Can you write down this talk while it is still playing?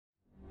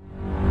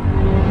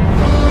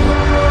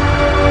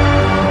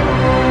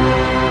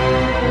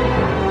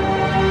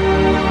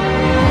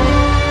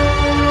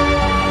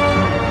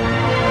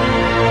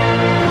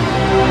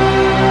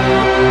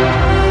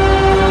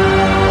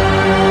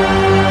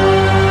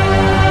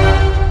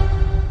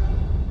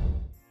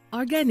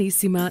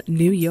Arganissima,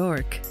 New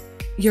York.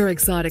 Your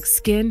exotic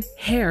skin,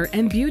 hair,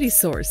 and beauty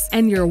source,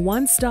 and your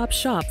one-stop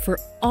shop for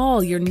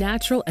all your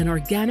natural and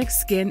organic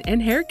skin and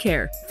hair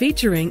care,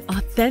 featuring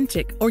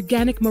authentic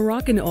organic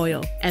Moroccan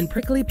oil and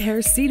prickly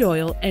pear seed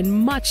oil and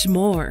much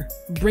more.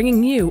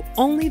 Bringing you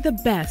only the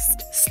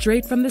best,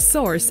 straight from the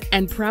source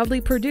and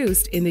proudly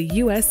produced in the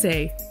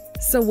USA.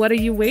 So what are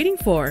you waiting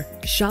for?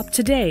 Shop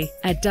today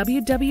at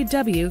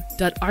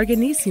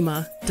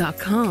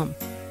www.arganissima.com.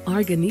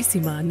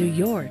 Arganissima, New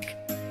York.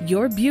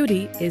 Your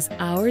beauty is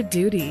our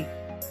duty.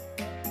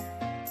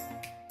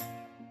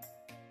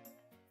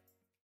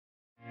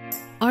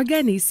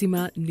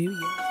 Arganissima, New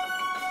York.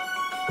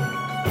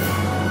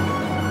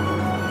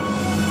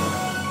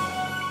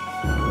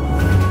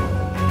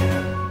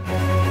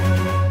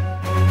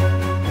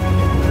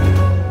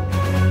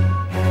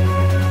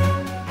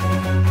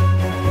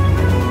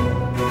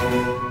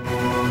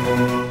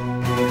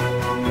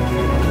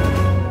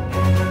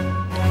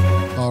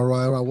 All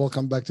right.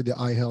 Welcome back to the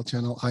iHealth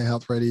channel,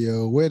 iHealth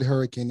Radio with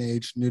Hurricane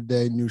H. New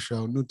day, new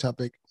show, new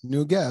topic,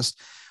 new guest.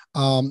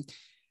 I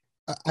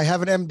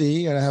have an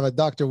MD and I have a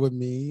doctor with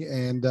me,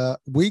 and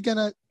we're going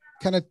to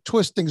kind of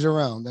twist things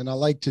around. And I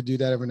like to do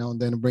that every now and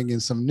then and bring in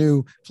some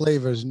new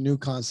flavors, new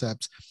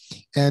concepts.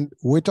 And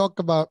we talk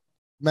about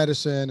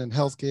medicine and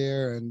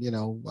healthcare, and,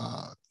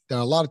 there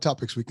are a lot of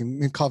topics we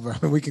can cover.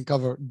 We can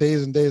cover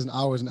days and days and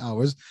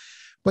hours.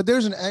 But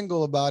there's an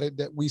angle about it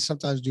that we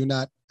sometimes do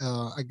not,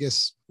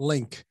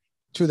 link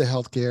to the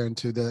healthcare and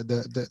to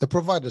the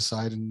provider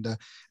side and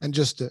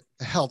just the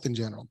health in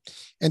general.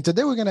 And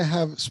today we're going to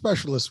have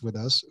specialists with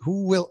us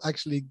who will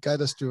actually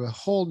guide us through a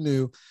whole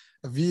new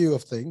view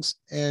of things.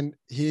 And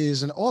he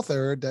is an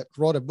author that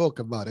wrote a book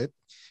about it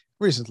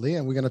recently,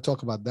 and we're going to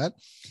talk about that.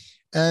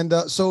 And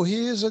so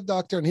he is a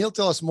doctor, and he'll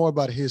tell us more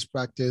about his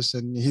practice,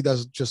 and he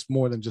does just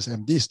more than just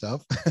MD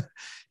stuff.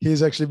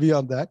 He's actually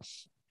beyond that.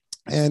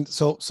 And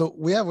so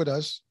we have with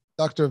us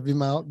Dr.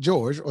 Vimal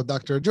George, or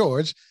Dr.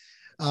 George.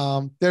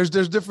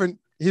 There's different,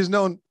 he's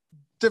known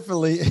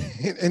differently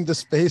in the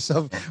space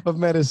of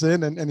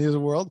medicine and his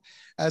world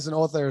as an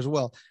author as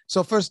well.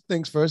 So first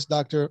things first,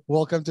 Doctor,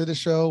 welcome to the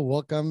show.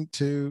 Welcome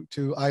to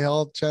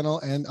iHealth channel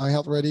and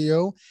iHealth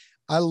Radio.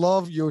 I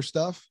love your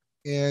stuff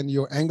and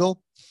your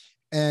angle.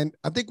 And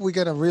I think we're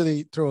going to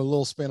really throw a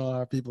little spin on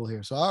our people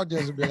here. So our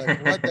audience will be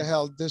like, what the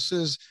hell? This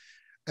is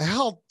a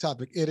health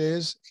topic. It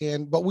is.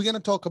 But we're going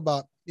to talk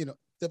about,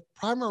 the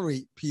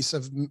primary piece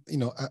of, an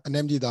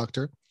MD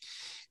doctor.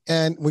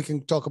 And we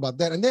can talk about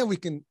that. And then we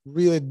can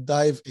really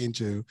dive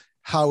into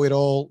how it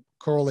all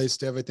correlates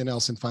to everything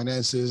else in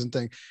finances and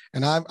things.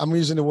 And I'm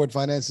using the word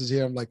finances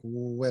here. I'm like,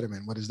 wait a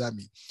minute, what does that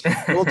mean?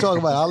 We'll talk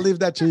about it. I'll leave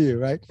that to you,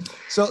 right?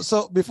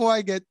 So before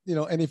I get,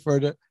 any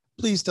further,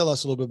 please tell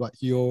us a little bit about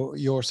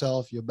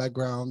yourself, your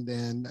background,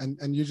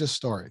 and your just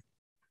story.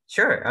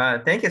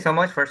 Sure. Thank you so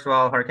much, first of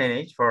all, Hurricane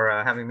H, for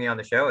having me on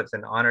the show. It's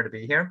an honor to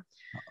be here.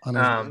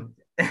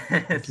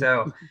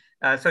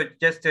 So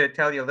just to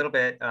tell you a little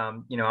bit,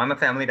 I'm a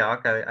family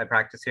doc. I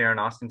practice here in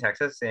Austin,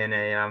 Texas, in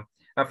a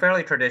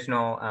fairly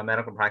traditional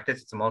medical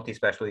practice. It's a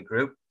multi-specialty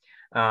group.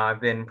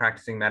 I've been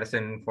practicing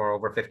medicine for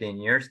over 15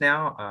 years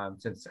now,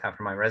 since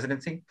after my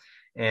residency,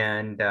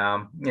 and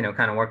kind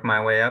of worked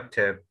my way up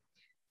to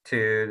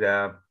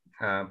the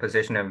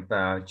position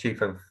of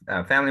chief of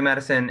family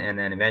medicine, and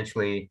then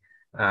eventually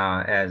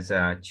as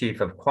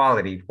chief of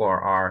quality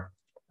for our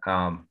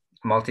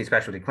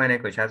multi-specialty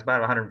clinic, which has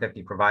about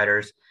 150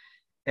 providers.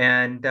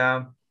 And,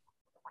 I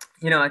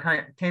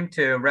kind of came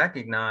to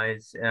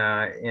recognize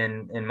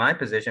in my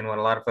position what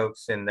a lot of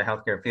folks in the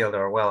healthcare field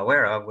are well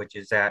aware of, which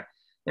is that,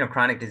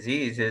 chronic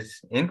disease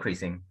is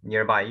increasing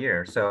year by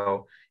year.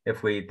 So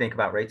if we think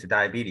about rates of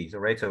diabetes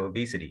or rates of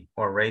obesity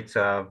or rates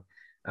of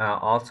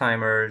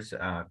Alzheimer's,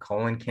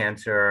 colon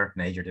cancer,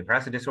 major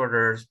depressive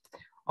disorders,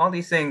 all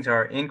these things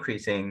are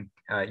increasing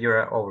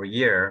year over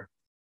year,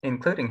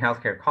 including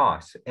healthcare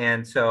costs.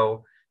 And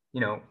so,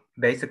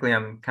 basically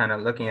I'm kind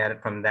of looking at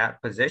it from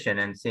that position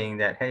and seeing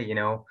that, hey,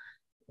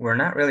 we're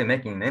not really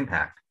making an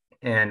impact,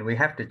 and we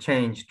have to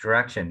change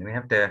direction. We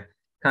have to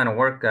kind of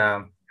work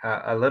a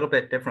little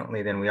bit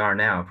differently than we are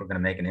now if we're going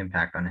to make an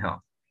impact on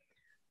health.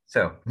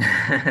 So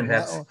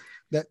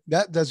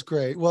that's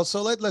great. Well,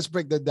 so let's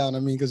break that down. I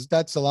mean, because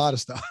that's a lot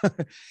of stuff.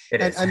 It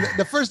is. And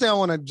the first thing I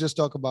want to just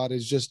talk about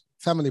is just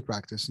family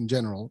practice in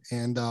general.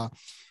 And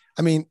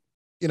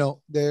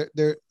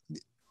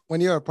when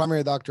you're a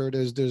primary doctor,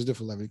 there's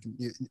different levels.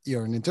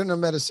 You're in internal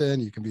medicine,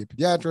 you can be a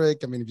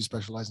pediatric. I mean, if you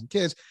specialize in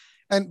kids,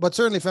 but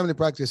certainly family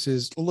practice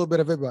is a little bit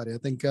of everybody. I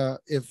think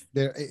if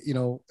they're,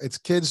 it's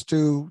kids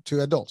to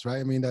adults, right?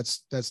 I mean,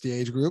 that's the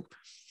age group.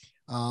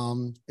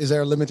 Is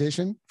there a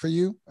limitation for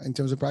you in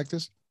terms of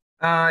practice?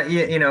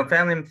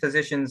 Family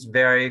physicians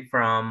vary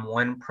from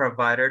one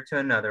provider to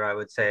another, I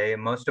would say.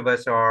 Most of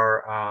us do,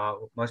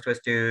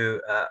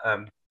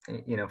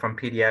 from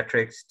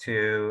pediatrics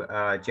to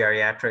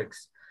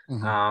geriatrics.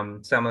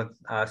 Mm-hmm. Some of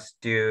us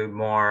do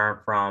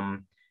more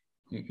from,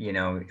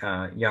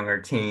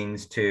 younger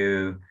teens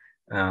to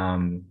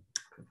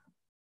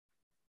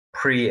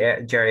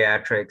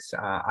pre-geriatrics.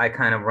 I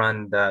kind of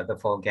run the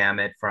full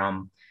gamut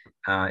from,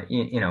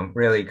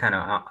 really kind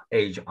of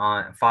age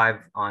on 5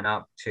 on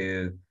up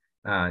to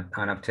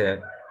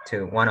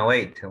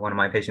 108. One of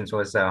my patients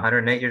was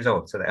 108 years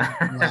old. So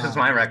that was Wow, my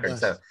my record. gosh.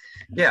 So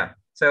yeah.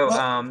 So,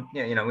 Well,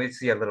 yeah, we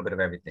see a little bit of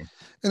everything.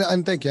 and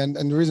I'm thinking,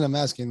 and the reason I'm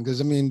asking,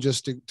 because I mean,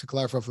 just to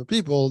clarify for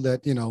people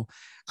that,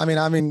 I mean,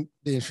 I'm in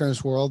the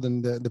insurance world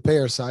and the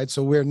payer side,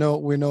 so we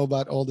know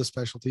about all the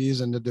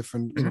specialties and the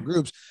different, Mhm.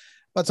 groups,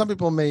 but some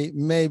people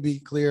may be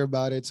clear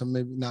about it, some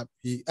maybe not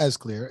be as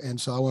clear. And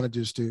so I wanted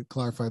just to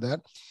clarify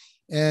that.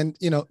 And,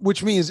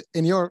 which means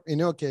in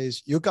your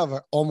case, you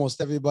cover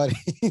almost everybody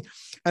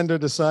under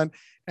the sun.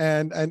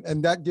 And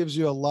that gives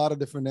you a lot of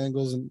different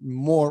angles and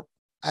more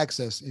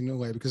access in a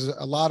way, because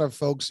a lot of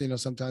folks,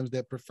 sometimes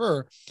they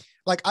prefer,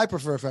 like I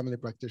prefer a family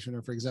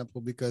practitioner, for example,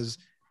 because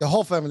the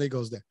whole family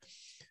goes there.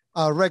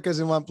 Records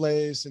in one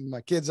place, and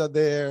my kids are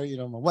there,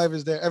 my wife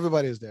is there,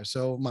 everybody is there.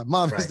 So my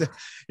mom is Right.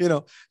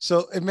 there,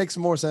 so it makes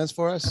more sense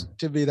for us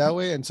to be that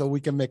way. And so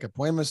we can make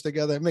appointments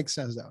together. It makes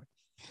sense that way.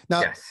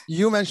 Now, Yes.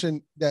 you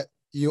mentioned that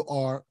you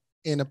are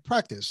in a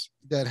practice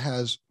that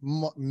has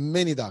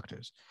many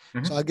doctors. So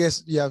Mhm. I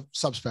guess you have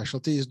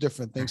subspecialties,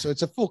 different things. So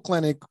it's a full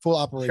clinic, full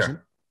operation.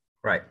 Sure.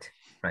 Right.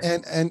 Right.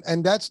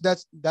 And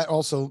that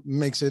also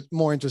makes it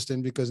more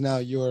interesting, because now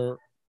you're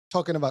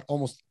talking about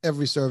almost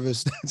every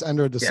service that's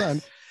under the sun.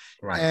 Yes.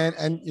 Right.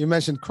 And you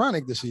mentioned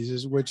chronic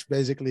diseases, which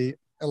basically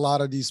a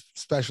lot of these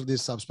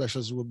specialties,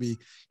 subspecialties will be,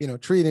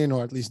 treating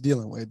or at least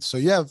dealing with. So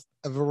you have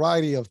a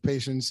variety of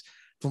patients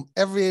from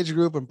every age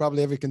group and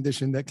probably every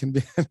condition that can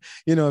be,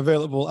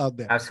 available out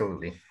there.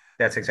 Absolutely.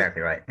 That's So,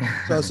 exactly right.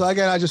 so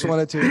again, I just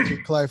wanted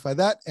to clarify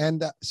that.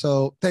 And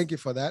so thank you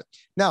for that.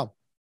 Now,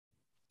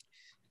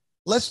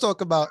 let's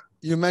talk about,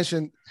 you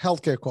mentioned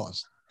healthcare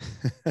costs.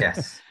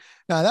 Yes.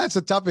 Now that's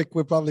a topic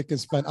we probably can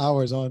spend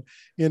hours on,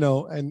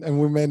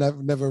 and we may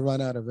never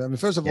run out of it. I mean,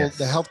 first of all,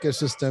 the Yes. healthcare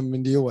system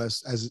in the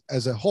US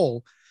as a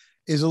whole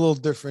is a little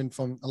different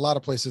from a lot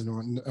of places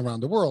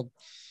around the world.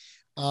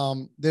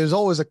 There's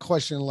always a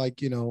question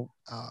like,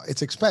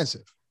 it's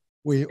expensive.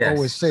 We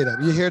always Yes. say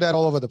that. You hear that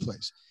all over the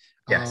place.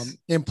 Yes.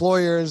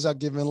 Employers are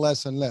giving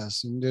less and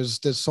less, and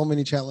there's so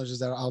many challenges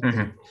that are out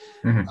there.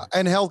 Mhm. Mhm.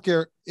 And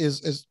healthcare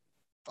is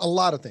a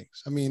lot of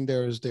things. I mean,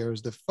 there's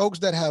the folks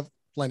that have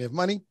plenty of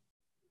money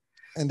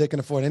and they can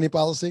afford any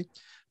policy.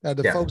 There are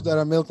the Yeah. folks that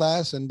are middle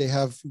class and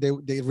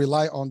they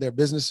rely on their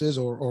businesses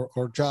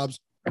or jobs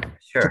to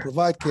Sure.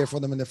 provide care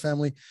for them and their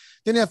family.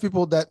 Then you have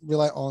people that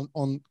rely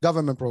on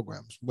government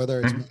programs,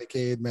 whether it's Mhm.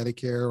 Medicaid,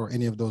 Medicare, or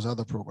any of those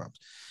other programs.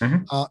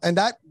 Mhm. And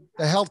that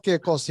the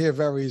healthcare cost here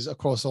varies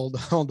across all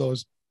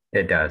those,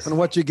 It does. and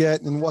what you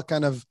get and what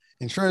kind of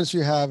insurance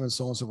you have and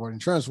so on and so forth.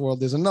 Insurance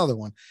world is another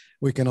one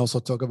we can also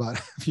talk about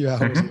a few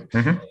hours here.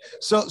 Mhm. Mhm.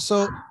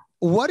 So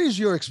what is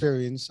your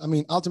experience? I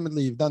mean,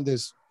 ultimately you've done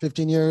this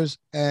 15 years,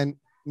 and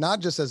not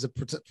just as a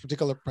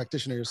particular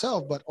practitioner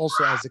yourself, but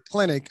also as a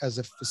clinic, as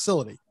a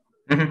facility.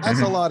 Mhm. That's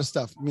a Mhm. lot of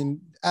stuff. I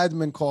mean,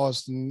 admin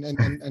costs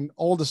and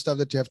all the stuff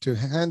that you have to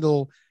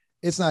handle.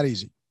 It's not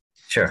easy.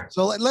 Sure.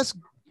 So let's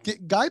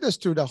guide us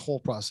through the whole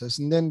process,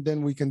 and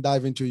then we can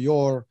dive into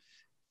your,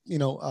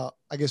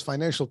 I guess,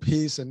 financial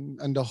piece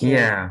and the whole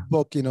Yeah.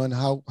 book, and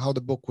how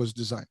the book was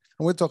designed.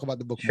 And we'll talk about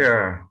the book more.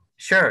 Sure.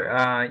 Sure.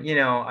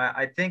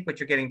 I think what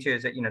you're getting to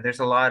is that,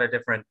 there's a lot of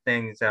different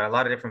things, a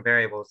lot of different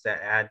variables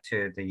that add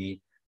to the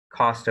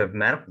cost of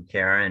medical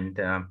care. And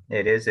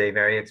it is a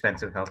very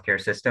expensive healthcare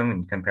system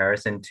in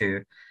comparison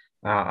to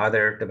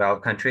other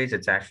developed countries.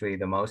 It's actually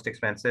the most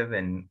expensive,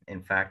 and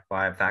in fact,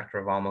 by a factor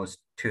of almost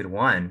 2 to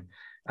 1.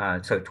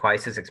 So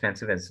twice as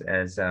expensive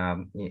as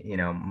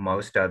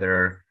most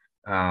other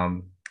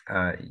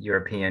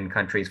European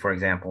countries, for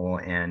example,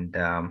 and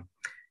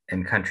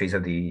countries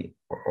of the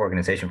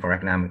Organization for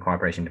Economic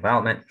Cooperation and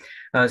Development.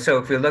 So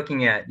if we're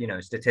looking at,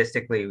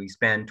 statistically, we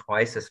spend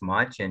twice as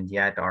much, and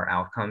yet our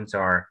outcomes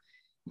are,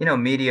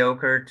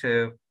 mediocre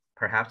to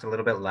perhaps a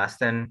little bit less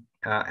than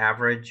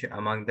average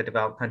among the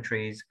developed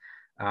countries.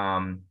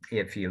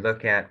 If you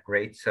look at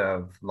rates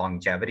of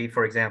longevity,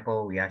 for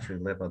example, we actually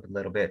live a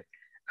little bit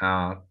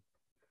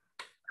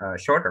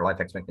shorter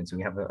life expectancy.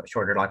 We have a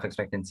shorter life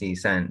expectancy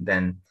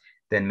than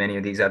many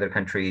of these other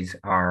countries.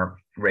 Our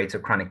rates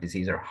of chronic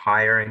disease are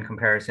higher in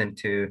comparison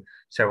to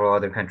several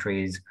other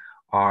countries.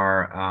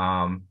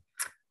 Our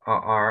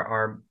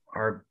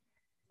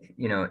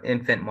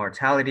infant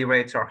mortality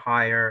rates are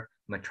higher.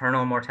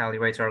 Maternal mortality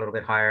rates are a little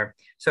bit higher.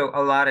 So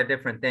a lot of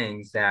different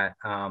things that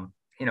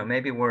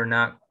maybe we're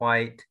not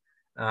quite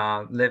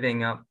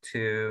living up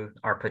to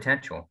our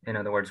potential. In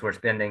other words, we're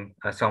spending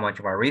so much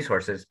of our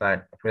resources,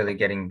 but really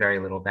getting very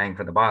little bang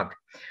for the buck.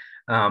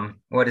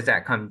 What does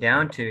that come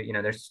down to?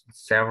 There's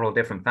several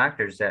different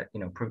factors that,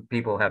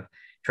 people have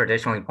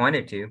traditionally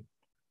pointed to,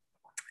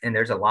 and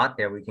there's a lot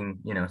there we can,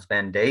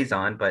 spend days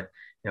on, but,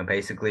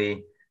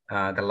 basically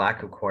the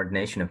lack of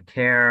coordination of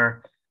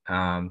care.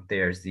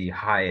 There's the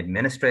high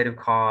administrative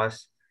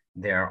costs.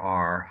 There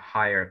are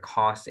higher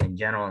costs in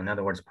general. In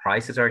other words,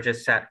 prices are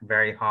just set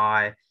very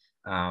high.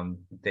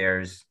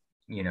 There's,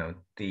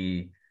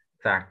 the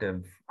fact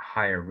of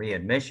higher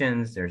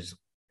readmissions. There's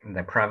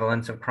the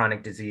prevalence of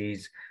chronic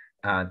disease.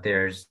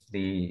 There's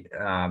the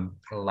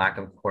lack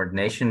of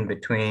coordination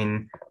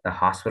between the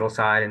hospital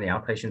side and the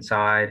outpatient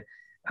side.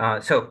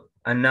 So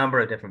a number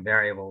of different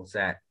variables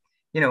that,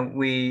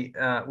 we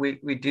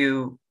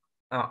do,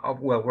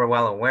 we're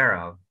well aware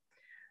of.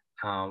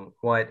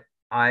 What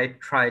I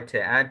tried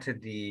to add to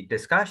the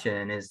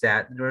discussion is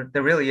that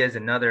there really is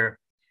another,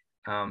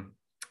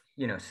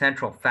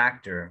 central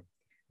factor,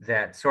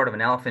 that's sort of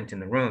an elephant in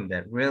the room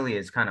that really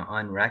is kind of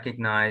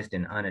unrecognized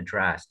and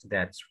unaddressed,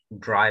 that's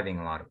driving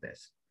a lot of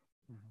this.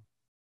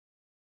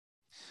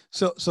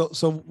 So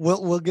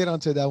we'll get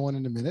onto that one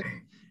in a minute,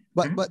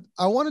 but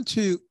I wanted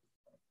to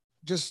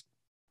just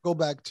go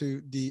back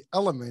to the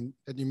element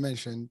that you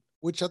mentioned,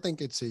 which I think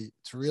it's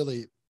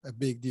really a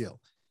big deal.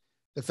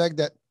 The fact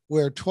that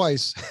we're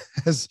twice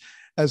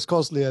as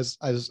costly as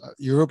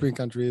European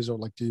countries, or,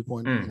 like, to your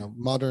point,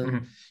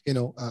 modern,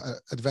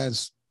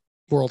 advanced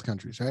world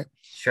countries, right?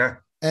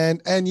 Sure.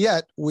 And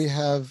yet we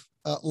have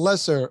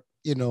lesser,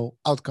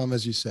 outcome,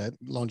 as you said,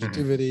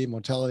 longevity,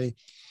 mortality,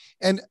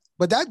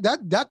 but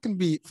that can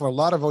be for a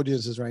lot of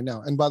audiences right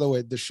now. And by the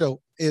way, the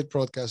show is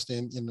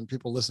broadcasting,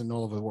 people listen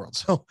all over the world.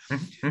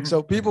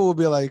 So people will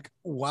be like,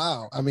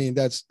 wow, I mean,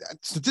 that's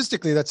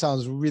statistically, that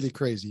sounds really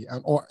crazy,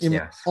 or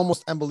even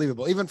almost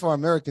unbelievable. Even for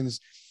Americans,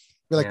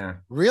 we're like,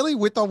 really?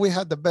 We thought we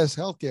had the best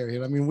healthcare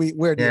here. I mean,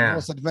 we're the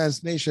most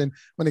advanced nation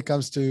when it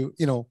comes to,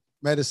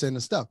 medicine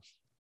and stuff,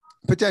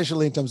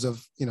 potentially in terms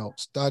of,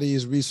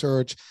 studies,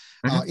 research,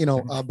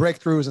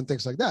 breakthroughs and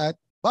things like that.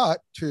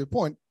 But to your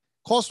point,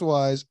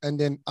 cost-wise and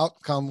then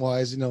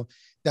outcome-wise,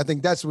 I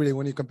think that's really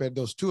when you compare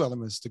those two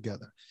elements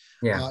together.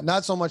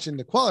 Not so much in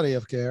the quality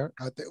of care,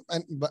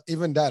 but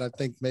even that, I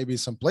think maybe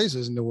some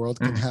places in the world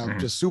can have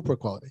just super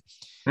quality.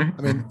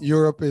 I mean,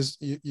 Europe is,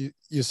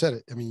 you said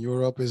it. I mean,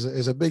 Europe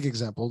is a big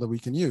example that we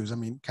can use. I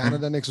mean,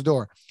 Canada next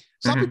door.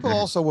 Some people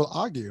also will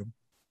argue,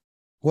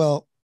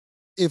 well,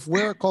 if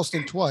we're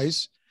costing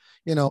twice,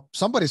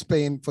 somebody's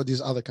paying for these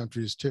other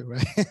countries too,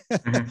 right?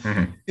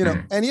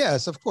 And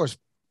yes, of course,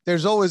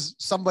 there's always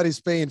somebody's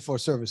paying for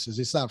services.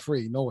 It's not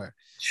free, nowhere.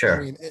 Sure.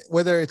 I mean,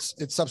 whether it's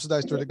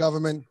subsidized through the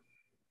government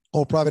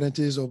or private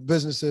entities or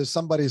businesses,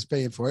 somebody's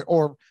paying for it,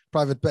 or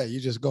private pay. You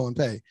just go and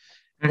pay.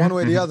 One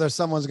way or the other,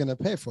 someone's going to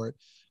pay for it.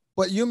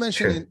 But you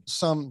mentioned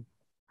some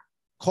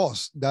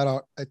costs that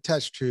are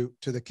attached to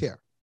the care,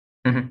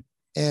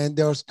 and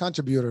there's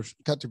contributors.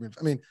 I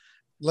mean,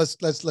 let's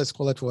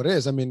call it what it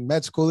is. I mean,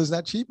 med school is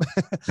not cheap,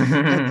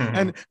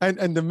 and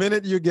the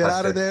minute you get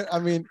out of there, I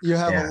mean, you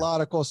have a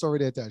lot of costs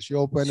already attached. You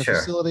open a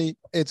facility,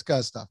 it's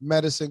got stuff,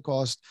 medicine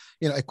costs,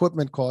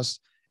 equipment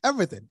costs,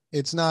 everything.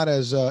 It's not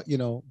as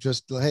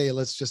just, hey,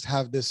 let's just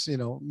have this,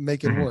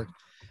 make it work.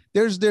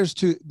 There's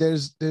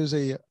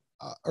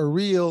a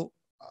real,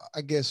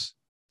 I guess,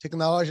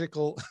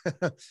 technological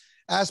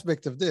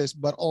aspect of this,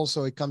 but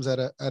also it comes at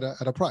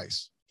a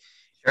price.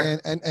 Sure.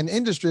 And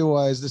industry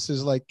wise, this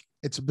is like,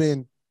 it's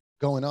been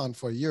going on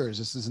for years.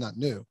 This is not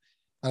new.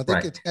 And I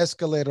think it's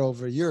escalated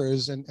over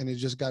years, and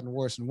it's just gotten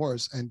worse and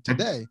worse. And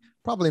today,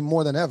 probably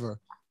more than ever,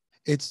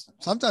 it's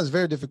sometimes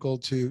very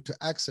difficult to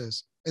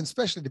access, and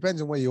especially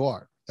depends on where you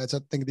are. That's, I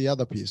think, the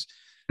other piece.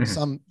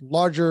 Some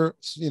larger,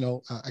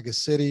 I guess,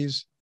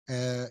 cities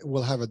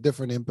will have a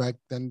different impact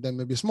than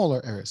maybe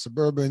smaller areas.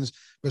 Suburbans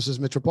versus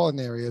metropolitan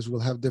areas will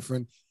have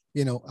different,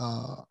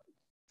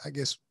 I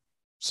guess,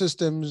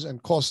 systems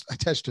and costs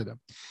attached to them.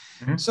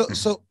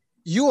 So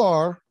you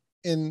are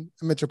in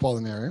a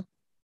metropolitan area,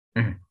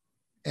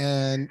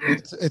 and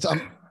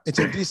it's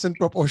a decent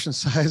proportion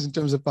size in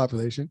terms of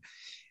population.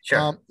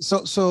 Sure.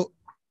 So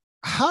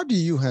how do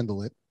you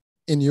handle it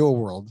in your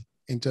world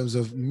in terms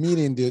of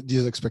meeting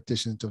these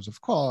expectations in terms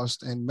of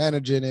cost and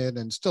managing it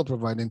and still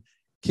providing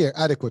care,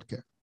 adequate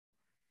care?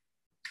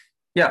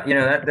 Yeah,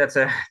 that's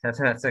a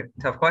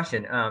tough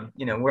question.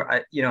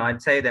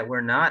 I'd say that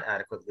we're not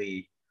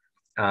adequately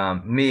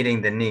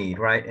meeting the need,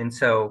 right? And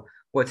so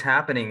what's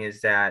happening is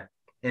that,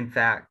 in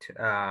fact,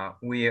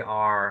 we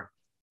are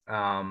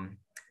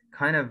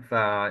kind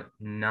of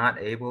not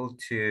able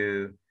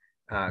to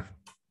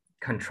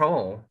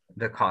control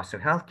the cost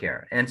of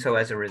healthcare. And so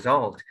as a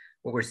result,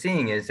 what we're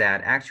seeing is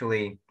that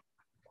actually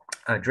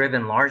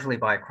driven largely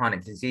by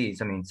chronic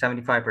disease. I mean,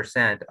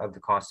 75% of the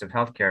cost of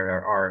healthcare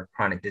are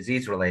chronic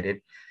disease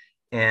related,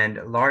 and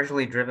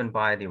largely driven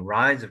by the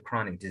rise of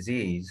chronic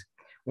disease,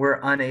 we're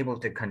unable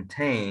to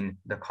contain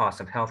the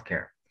cost of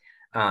healthcare.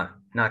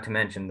 Not to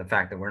mention the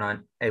fact that we're not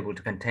able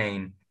to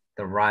contain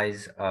the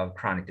rise of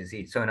chronic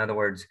disease. So in other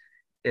words,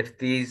 if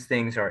these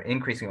things are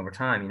increasing over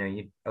time,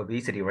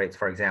 obesity rates,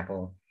 for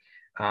example,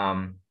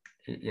 some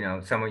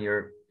of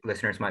your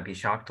listeners might be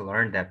shocked to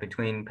learn that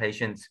between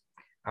patients,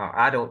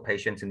 adult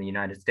patients in the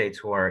United States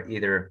who are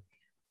either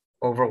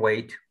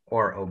overweight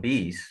or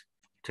obese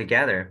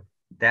together,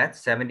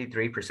 that's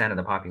 73% of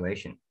the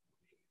population.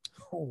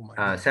 Oh my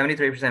God.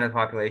 73% of the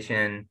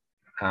population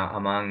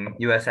among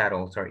U.S.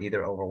 adults are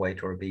either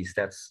overweight or obese.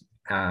 That's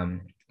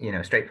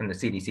straight from the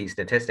CDC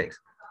statistics.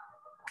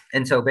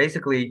 And so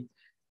basically,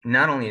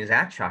 not only is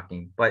that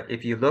shocking, but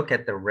if you look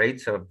at the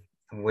rates of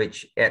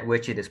at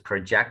which it is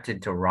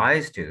projected to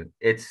rise to,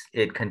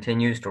 it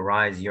continues to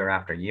rise year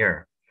after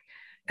year.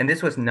 And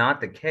this was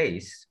not the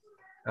case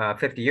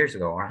 50 years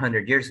ago or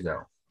 100 years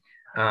ago,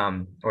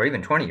 or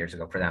even 20 years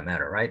ago for that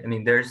matter, right? I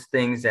mean, there's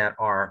things that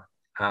are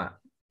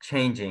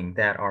changing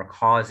that are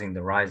causing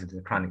the rise of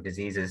the chronic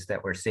diseases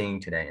that we're seeing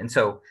today. And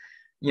so,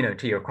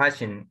 to your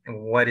question,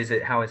 what is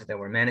it, how is it that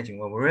we're managing?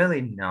 Well, we're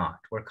really not.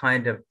 We're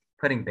kind of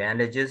putting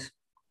bandages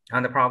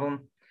on the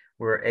problem.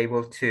 We're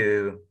able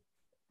to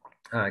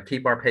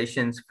keep our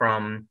patients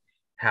from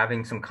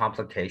having some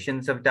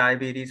complications of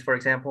diabetes, for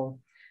example,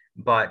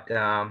 but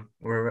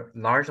we're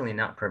largely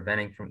not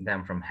preventing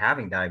them from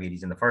having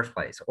diabetes in the first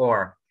place,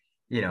 or,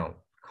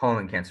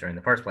 colon cancer in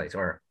the first place,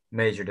 or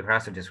major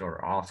depressive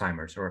disorder,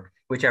 Alzheimer's, or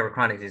whichever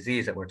chronic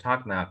disease that we're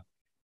talking about.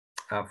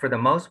 For the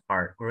most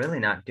part, we're really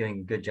not doing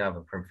a good job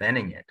of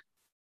preventing it.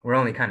 We're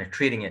only kind of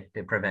treating it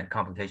to prevent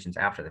complications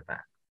after the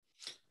fact.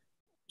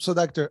 So,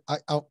 Doctor, I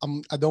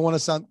don't want to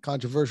sound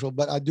controversial,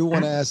 but I do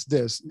want to ask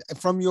this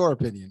from your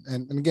opinion.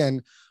 And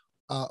again,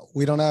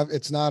 we don't have.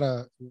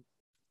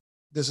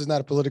 This is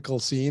not a political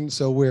scene,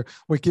 so we're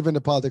keeping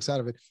the politics out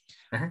of it.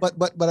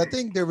 But I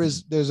think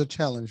there's a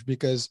challenge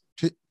because,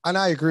 and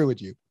I agree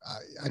with you.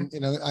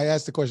 I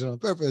asked the question on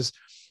purpose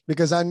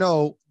because I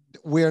know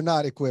we're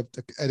not equipped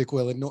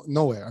adequately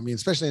nowhere. I mean,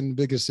 especially in the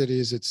bigger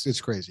cities, it's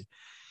crazy.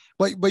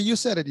 But you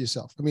said it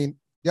yourself. I mean,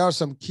 there are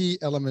some key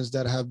elements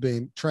that have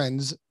been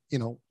trends.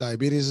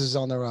 Diabetes is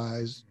on the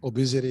rise,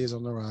 obesity is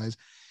on the rise.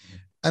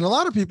 And a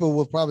lot of people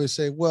will probably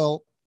say,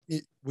 well,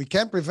 we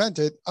can't prevent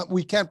it.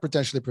 We can't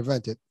potentially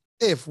prevent it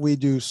if we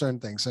do certain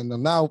things. And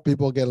now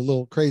people get a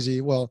little crazy.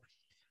 Well,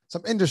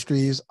 some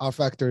industries are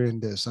factored in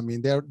this. I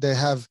mean, they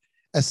have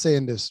a say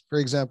in this. For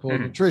example,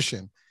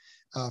 nutrition,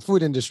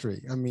 food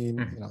industry. I mean,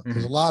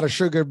 there's a lot of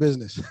sugar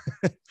business.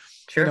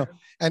 Sure.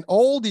 And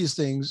all these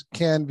things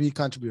can be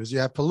contributors. You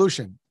have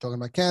pollution, talking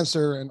about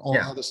cancer and all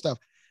other stuff.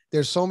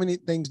 There's so many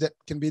things that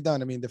can be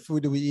done. I mean, the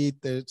food that we eat,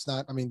 there's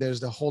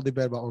the whole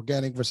debate about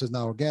organic versus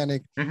not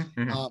organic.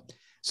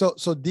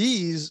 So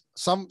these,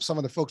 some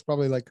of the folks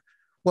probably like,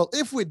 well,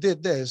 if we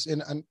did this,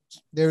 and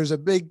there's a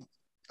big,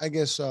 I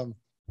guess,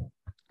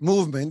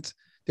 movement.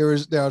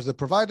 There's the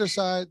provider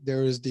side,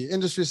 there is the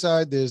industry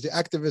side, there's the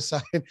activist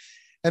side,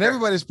 and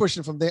everybody's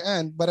pushing from their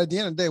end. But at the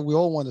end of the day, we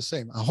all want the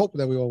same. I hope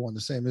that we all want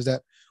the same, is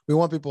that we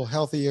want people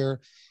healthier.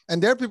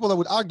 And there are people that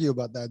would argue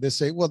about that. They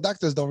say, well,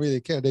 doctors don't really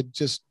care. They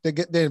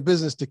get their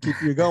business to keep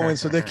you going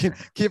so they can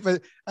keep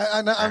it.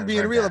 And I'm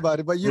being real about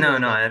it, but no,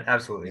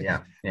 absolutely.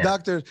 Yeah.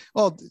 Doctors,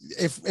 well,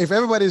 if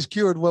everybody's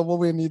cured, well, what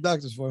we need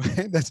doctors for,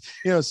 right? That's,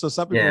 so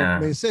some people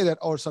may say that,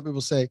 or some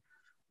people say,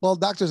 well,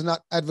 doctors are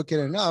not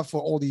advocating enough for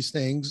all these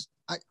things,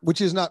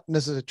 which is not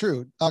necessarily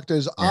true.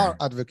 Doctors are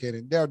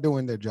advocating. They are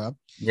doing their job.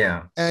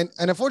 Yeah. And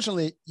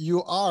unfortunately,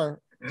 you are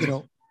in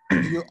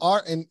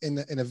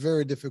a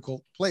very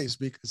difficult place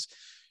because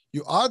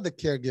you are the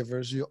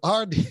caregivers, you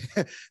are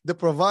the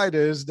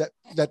providers that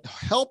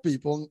help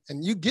people,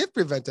 and you give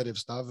preventative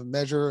stuff and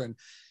measure.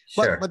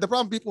 But the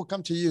problem, people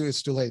come to you,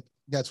 it's too late.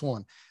 That's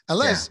one.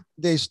 Unless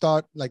they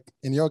start, like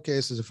in your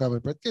case as a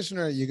family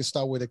practitioner, you can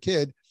start with a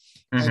kid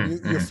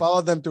and you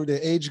follow them through their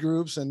age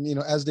groups. And,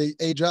 as they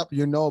age up,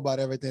 about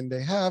everything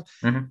they have.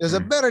 There's a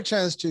better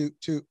chance to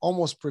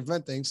almost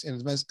prevent things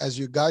as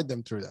you guide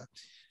them through that.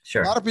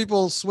 Sure. A lot of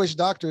people switch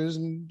doctors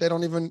and they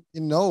don't even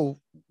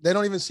they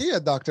don't even see a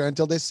doctor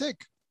until they're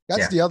sick.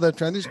 That's the other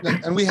transition.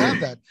 And we have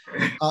that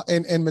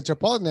in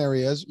metropolitan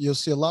areas. You'll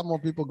see a lot more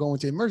people going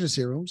to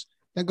emergency rooms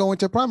than going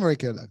to a primary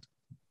care doctor.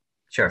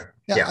 Sure.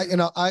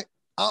 I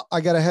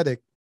got a headache.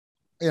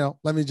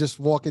 Let me just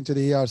walk into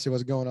the ER, see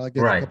what's going on. I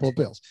get a couple of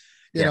pills.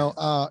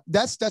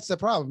 That's the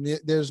problem.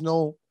 There's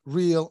no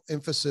real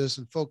emphasis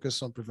and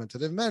focus on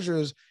preventative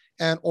measures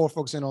or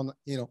focusing on,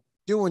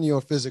 doing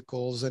your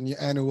physicals and your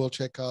annual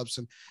checkups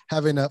and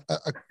having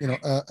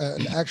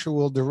an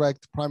actual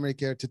direct primary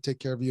care to take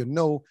care of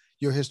you,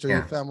 your history,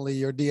 your family,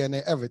 your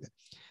DNA, everything.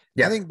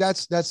 I think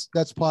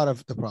that's part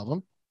of the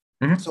problem.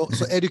 So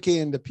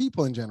educating the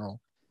people in general,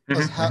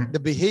 the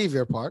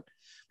behavior part,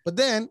 but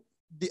then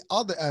the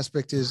other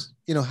aspect is,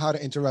 how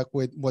to interact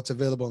with what's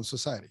available in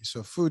society.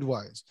 So food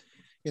wise,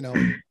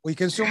 we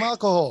consume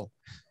alcohol.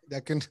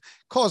 That can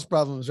cause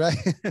problems, right?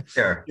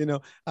 Sure.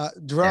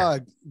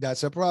 Drug,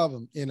 that's a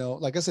problem.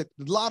 Like I said,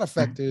 a lot of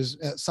factors.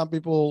 Some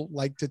people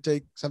like to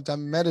take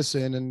sometimes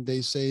medicine and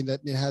they say that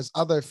it has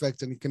other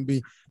effects and it can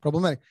be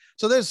problematic.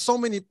 So there's so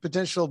many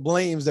potential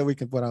blames that we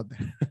can put out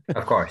there.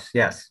 Of course.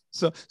 Yes.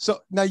 So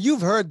now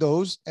you've heard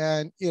those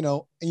and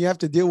you have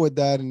to deal with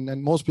that.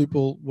 And most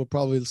people will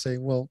probably say,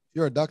 well,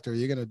 you're a doctor,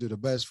 you're going to do the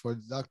best for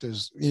the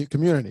doctors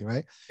community,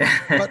 right?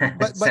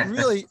 But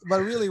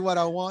really what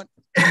I want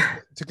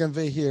to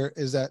convey here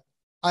is that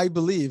I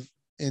believe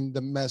in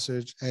the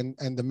message and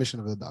the mission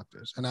of the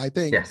doctors. And I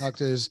think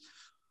doctors,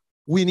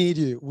 we need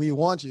you. We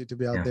want you to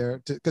be out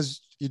there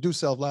because you do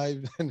save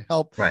lives and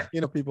help,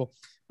 people.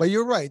 But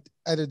you're right.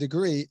 At a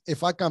degree,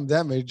 if I come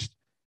damaged,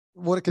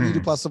 what can you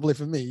do possibly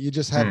for me? You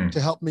just have to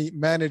help me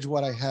manage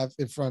what I have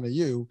in front of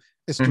you.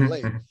 It's too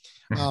late.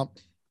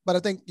 But I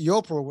think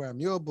your program,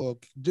 your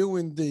book,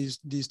 doing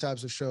these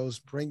types of shows,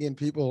 bringing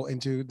people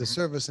into the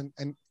service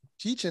and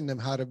teaching them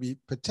how to be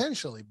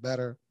potentially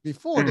better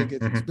before they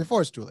get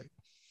before it's too late.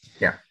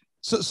 Yeah.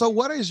 So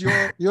what is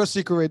your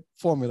secret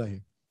formula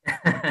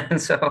here?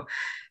 So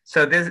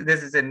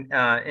this is an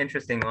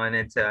interesting one.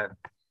 It's a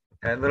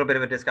little bit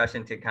of a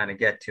discussion to kind of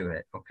get to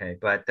it. Okay,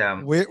 but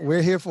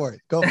we're here for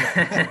it. Go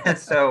for it.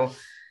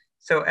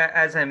 So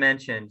as I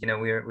mentioned,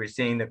 we're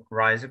seeing the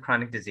rise of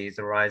chronic disease,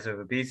 the rise of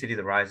obesity,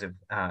 the rise of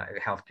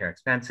healthcare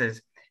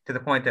expenses, to the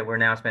point that we're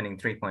now spending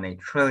 $3.8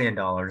 trillion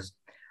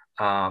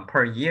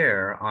per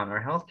year on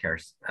our healthcare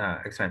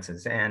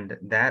expenses, and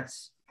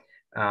that's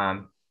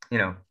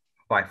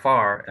by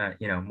far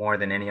more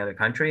than any other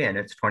country, and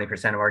it's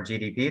 20% of our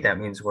GDP. That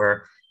means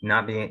we're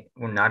not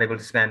able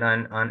to spend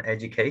on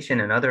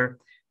education and other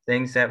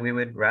things that we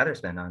would rather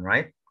spend on,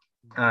 right?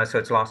 So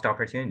it's lost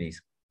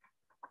opportunities.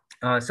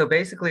 So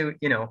basically,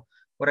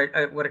 what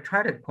I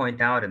try to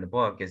point out in the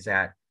book is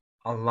that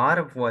a lot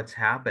of what's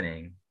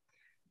happening,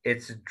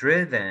 it's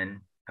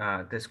driven,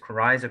 this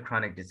rise of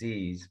chronic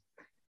disease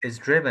is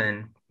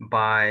driven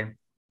by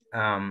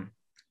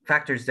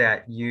factors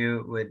that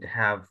you would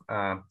have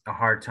a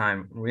hard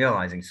time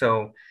realizing.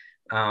 So,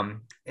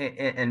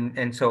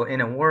 and so in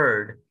a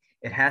word,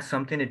 it has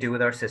something to do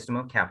with our system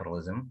of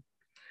capitalism,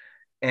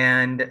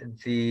 and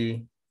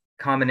the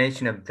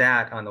combination of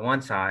that on the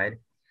one side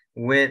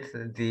with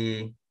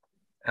the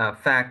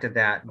fact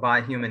that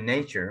by human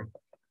nature,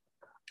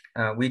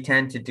 we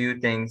tend to do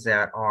things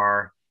that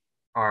are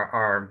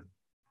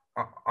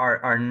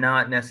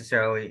not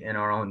necessarily in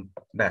our own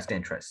best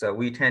interest. So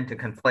we tend to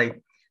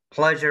conflate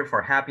pleasure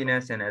for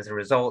happiness, and as a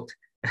result,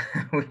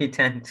 we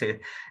tend to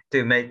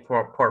make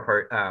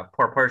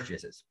poor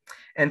purchases.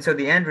 And so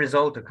the end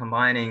result of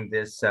combining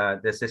this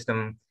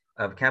system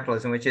of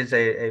capitalism, which is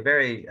a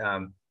very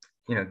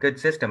good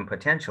system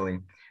potentially,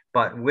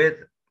 but with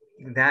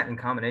that in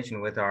combination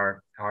with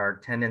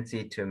our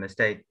tendency to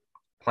mistake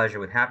pleasure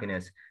with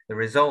happiness, the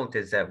result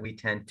is that we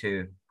tend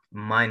to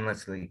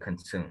mindlessly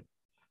consume.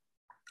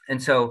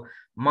 And so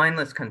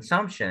mindless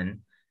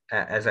consumption,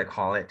 as I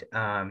call it,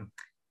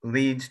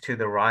 leads to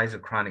the rise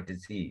of chronic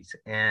disease.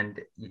 And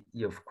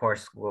you of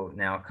course will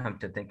now come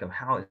to think of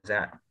how is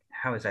that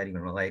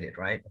even related,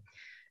 right?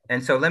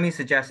 And so let me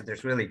suggest that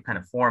there's really kind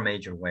of four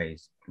major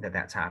ways that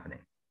that's happening.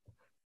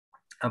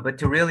 But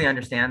to really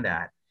understand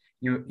that,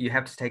 you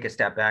have to take a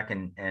step back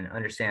and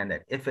understand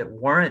that if it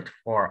weren't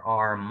for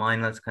our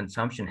mindless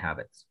consumption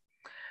habits,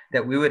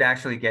 that we would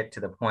actually get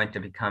to the point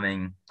of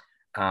becoming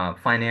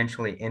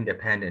financially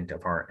independent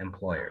of our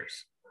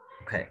employers.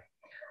 Okay,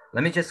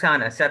 let me just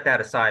kind of set that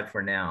aside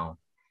for now,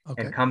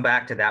 okay, and come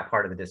back to that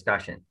part of the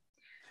discussion.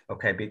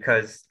 Okay,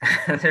 because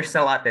there's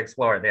a lot to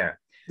explore there.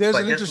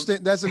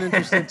 That's an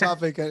interesting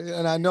topic,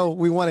 and I know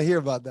we want to hear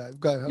about that.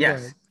 Go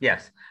ahead.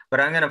 Yes. But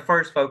I'm going to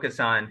first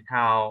focus on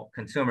how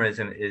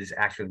consumerism is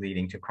actually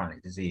leading to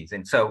chronic disease.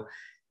 And so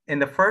in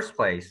the first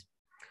place,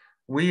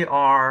 we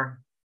are,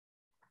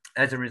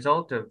 as a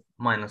result of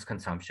mindless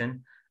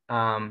consumption,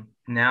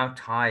 now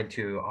tied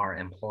to our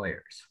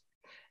employers.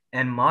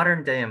 And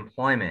modern day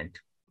employment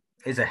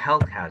is a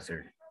health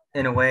hazard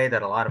in a way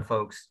that a lot of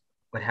folks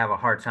would have a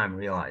hard time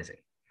realizing.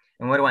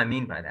 And what do I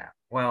mean by that?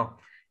 Well,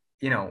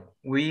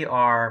 we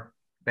are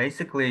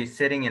basically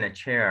sitting in a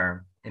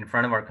chair in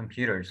front of our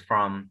computers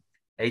from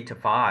 8 to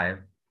 5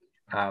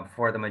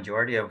 for the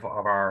majority of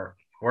our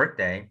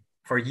workday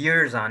for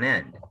years on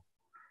end.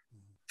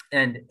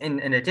 And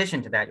in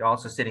addition to that, you're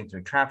also sitting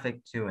through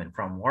traffic to and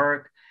from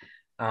work.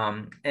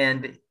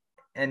 And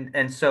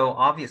so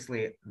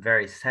obviously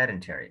very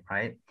sedentary,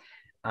 right?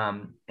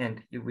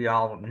 And we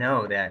all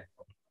know that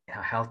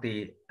a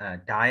healthy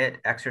diet,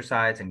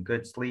 exercise, and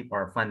good sleep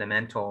are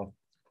fundamental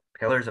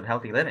pillars of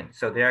healthy living.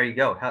 So there you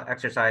go.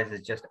 Exercise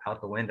is just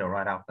out the window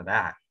right off the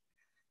bat.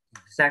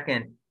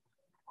 Second,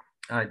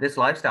 this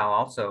lifestyle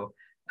also,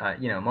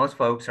 most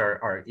folks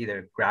are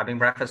either grabbing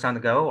breakfast on the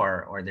go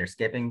or they're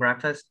skipping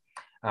breakfast.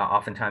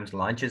 Oftentimes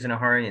lunch is in a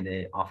hurry, and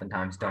they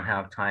oftentimes don't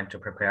have time to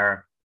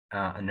prepare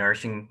a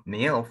nourishing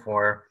meal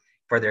for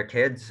their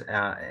kids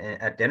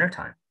at dinner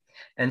time.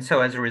 And so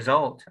as a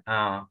result,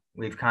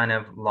 we've kind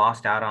of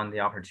lost out on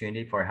the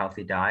opportunity for a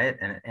healthy diet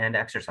and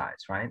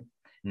exercise, right?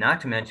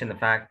 Not to mention the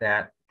fact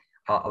that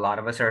a lot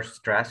of us are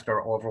stressed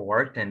or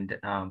overworked and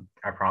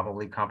are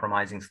probably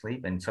compromising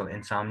sleep. And so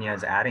insomnia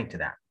is adding to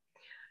that.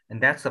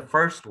 And that's the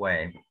first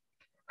way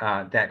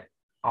that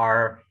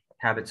our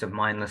habits of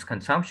mindless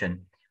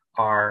consumption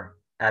are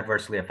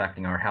adversely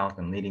affecting our health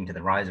and leading to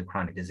the rise of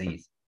chronic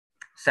disease.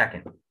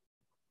 Second,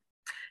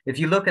 if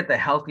you look at the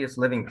healthiest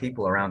living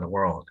people around the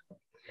world,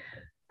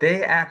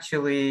 they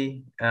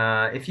actually,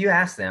 if you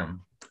ask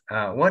them,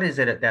 what is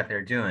it that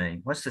they're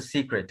doing? What's the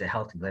secret to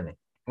healthy living?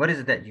 What is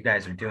it that you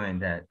guys are doing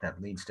that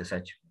leads to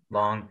such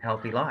long,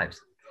 healthy lives?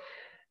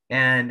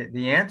 And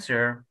the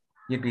answer,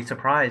 you'd be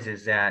surprised,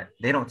 is that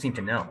they don't seem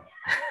to know.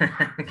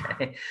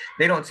 Okay?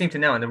 They don't seem to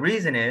know. And the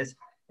reason is,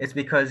 it's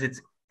because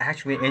it's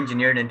actually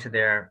engineered into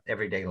their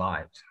everyday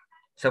lives.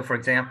 So for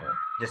example,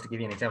 just to give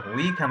you an example,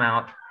 we come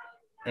out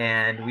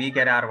and we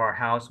get out of our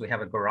house, we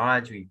have a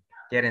garage, we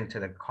get into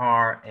the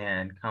car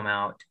and come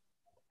out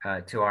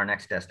to our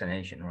next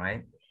destination,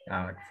 right?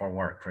 For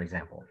work, for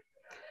example.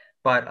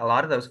 But a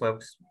lot of those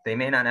folks, they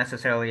may not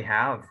necessarily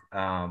have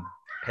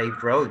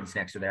paved roads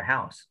next to their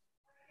house.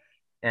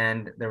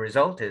 And the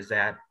result is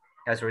that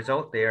as a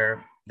result,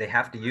 they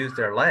have to use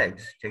their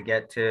legs to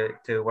get to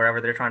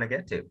wherever they're trying to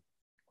get to.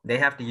 They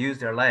have to use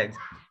their legs,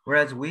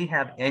 whereas we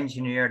have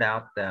engineered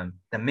out the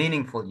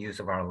meaningful use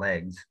of our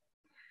legs,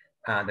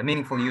 the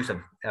meaningful use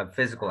of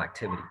physical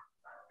activity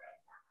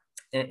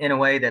in a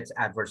way that's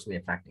adversely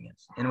affecting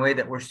us, in a way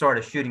that we're sort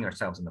of shooting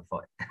ourselves in the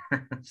foot.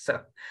 so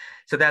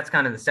that's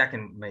kind of the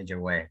second major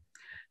way.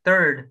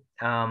 Third,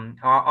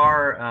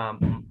 our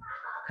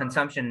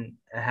consumption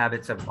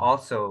habits have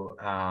also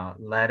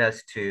led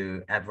us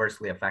to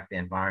adversely affect the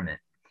environment.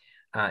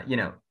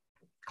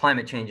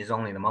 Climate change is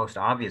only the most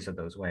obvious of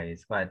those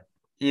ways, but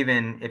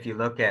even if you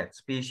look at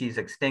species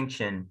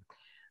extinction,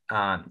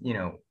 by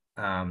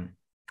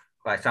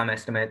some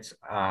estimates,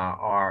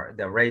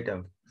 the rate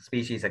of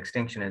species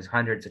extinction is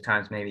hundreds of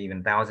times, maybe even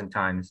 1,000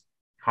 times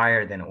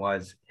higher than it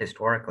was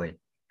historically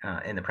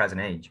in the present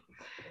age.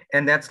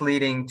 And that's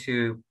leading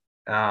to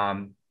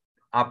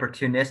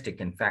opportunistic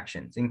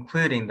infections,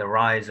 including the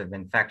rise of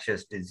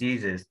infectious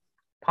diseases,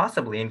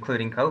 possibly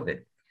including COVID.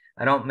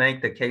 I don't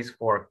make the case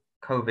for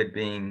COVID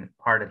being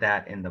part of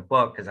that in the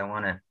book because I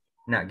want to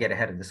not get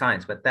ahead of the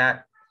science, but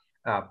that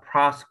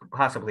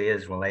possibly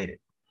is related.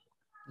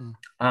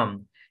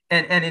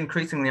 And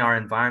increasingly our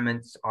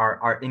environments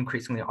are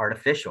increasingly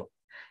artificial.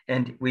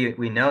 And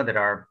we know that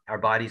our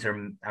bodies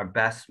are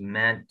best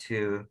meant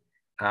to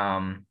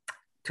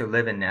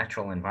live in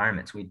natural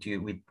environments.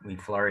 We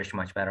flourish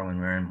much better when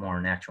we're in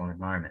more natural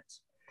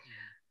environments.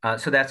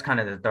 So that's kind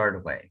of the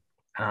third way.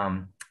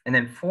 And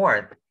then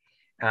fourth,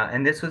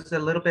 and this was a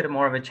little bit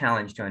more of a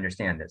challenge to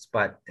understand this,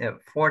 but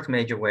fourth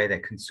major way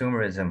that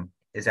consumerism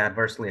is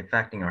adversely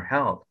affecting our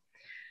health.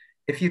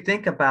 If you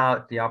think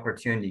about the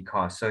opportunity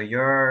cost, so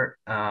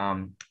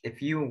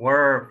if you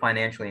were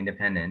financially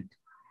independent,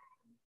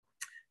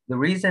 the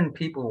reason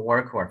people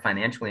work who are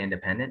financially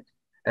independent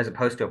as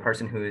opposed to a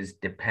person who is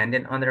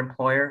dependent on their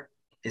employer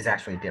is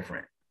actually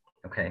different,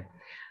 okay?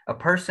 A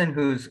person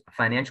who's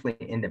financially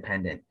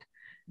independent,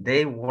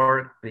 they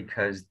work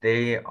because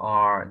they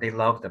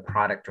love the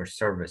product or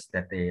service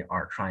that they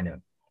are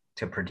trying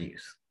to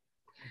produce.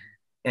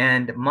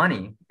 And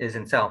money is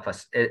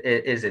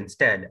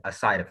instead a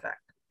side effect.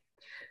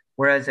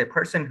 Whereas a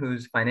person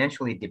who's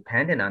financially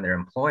dependent on their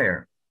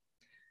employer,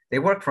 they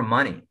work for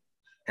money,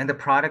 and the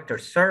product or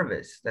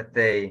service that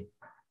they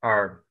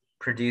are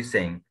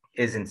producing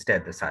is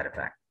instead the side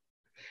effect.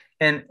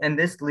 And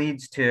this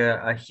leads to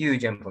a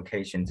huge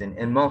implications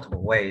in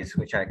multiple ways,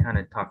 which I kind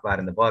of talk about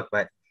in the book.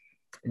 But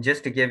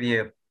just to give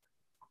you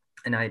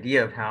an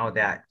idea of how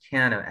that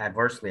can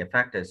adversely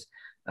affect us,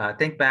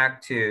 think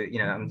back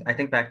to, I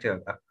think back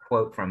to a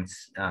quote from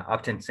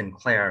Upton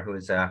Sinclair, who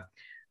is a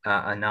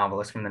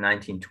novelist from the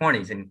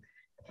 1920s. And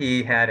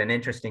he had an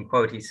interesting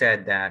quote. He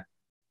said that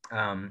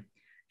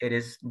it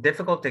is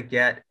difficult to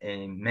get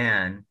a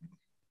man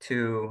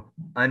to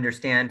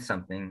understand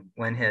something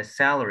when his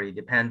salary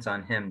depends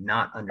on him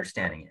not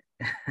understanding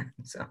it.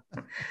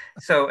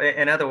 so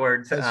in other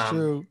words, that's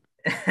true.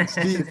 It's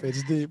deep.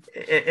 It's deep.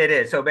 It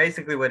is. So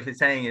basically, what he's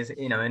saying is,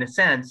 in a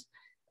sense,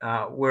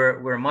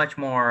 we're much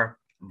more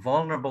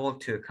vulnerable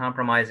to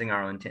compromising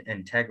our own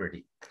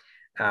integrity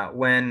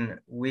when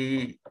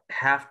we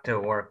have to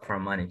work for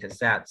money, because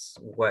that's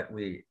what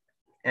we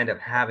end up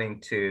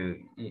having to,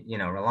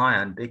 rely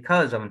on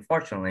because of,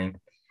 unfortunately,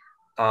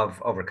 of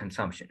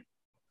overconsumption.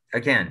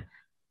 Again,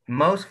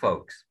 most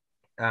folks,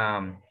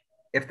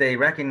 if they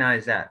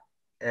recognize that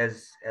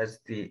as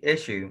the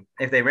issue,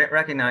 if they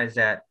recognize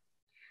that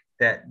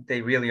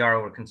they really are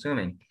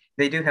overconsuming,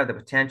 they do have the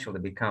potential to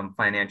become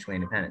financially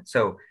independent.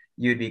 So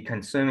you'd be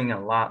consuming a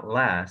lot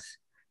less,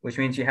 which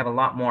means you have a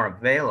lot more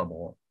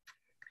available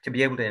to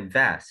be able to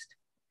invest.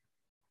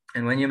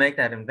 And when you make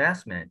that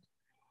investment,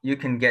 you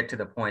can get to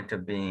the point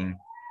of being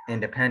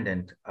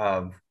independent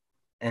of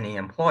any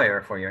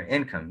employer for your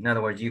income. In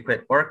other words, you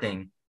quit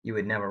working, you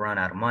would never run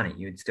out of money.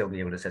 You'd still be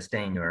able to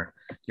sustain your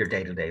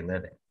day-to-day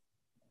living.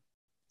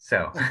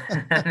 So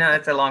no,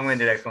 it's a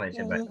long-winded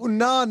explanation, but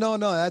no,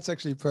 that's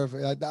actually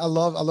perfect. I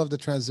love the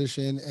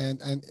transition,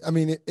 and I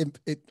mean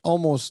it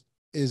almost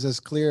is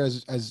as clear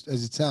as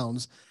it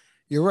sounds.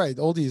 You're right.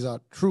 All these are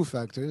true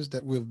factors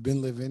that we've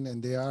been living,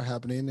 and they are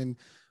happening, and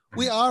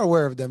we are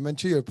aware of them. And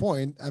to your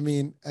point, I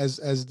mean,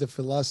 as the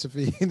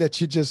philosophy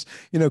that you just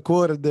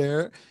quoted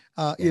there,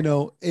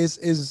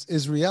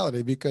 is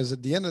reality, because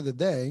at the end of the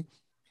day,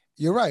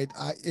 you're right.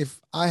 If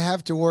I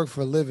have to work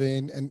for a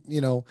living, and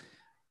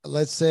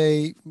let's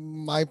say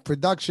my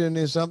production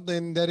is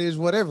something that is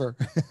whatever,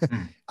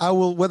 I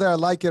will, whether I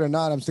like it or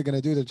not, I'm still going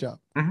to do the job.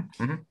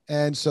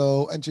 And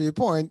so, and to your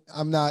point,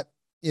 I'm not,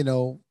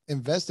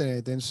 investing in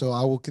anything, so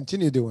I will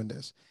continue doing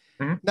this.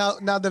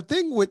 Now the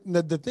thing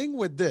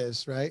with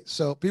this, right?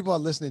 So people are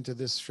listening to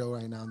this show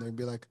right now, and they'll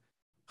be like,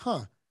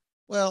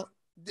 well,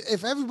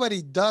 if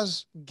everybody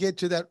does get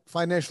to that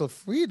financial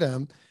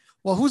freedom,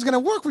 well, who's going to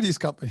work for these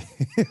companies?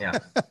 Yeah.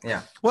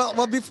 Yeah.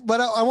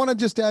 But I want to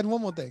just add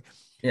one more thing.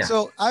 Yeah.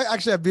 So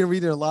I've been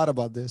reading a lot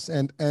about this,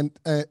 and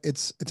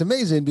it's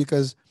amazing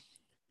because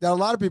there are a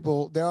lot of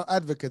people, there are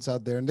advocates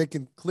out there, and they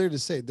can clearly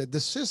say that the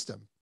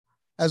system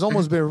has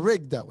almost been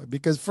rigged that way,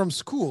 because from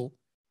school,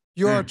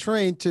 you are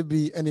trained to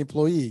be an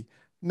employee,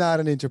 not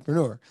an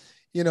entrepreneur.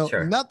 You know,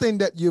 Sure. nothing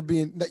that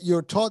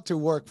you're taught to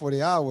work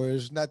 40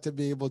 hours, not to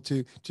be able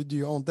to do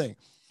your own thing.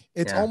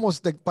 It's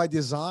almost like by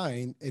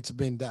design, it's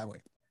been that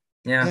way.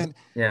 Yeah.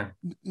 And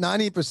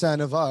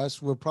 90% of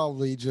us will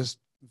probably just,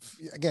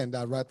 again,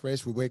 that rat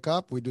race. We wake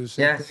up, we do the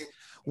same thing.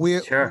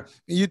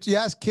 You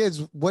ask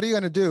kids, what are you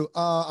going to do?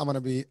 I'm going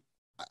to be,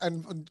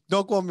 and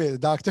don't call me a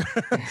doctor,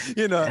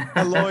 you know,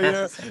 a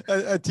lawyer,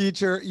 a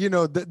teacher, you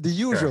know, the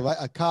usual, right?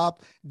 A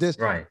cop, this.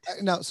 Right.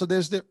 Now, so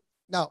there's the,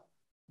 now,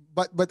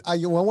 but I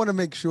want to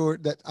make sure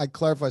that I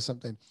clarify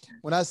something.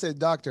 When I say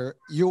doctor,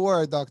 you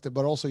are a doctor,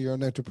 but also you're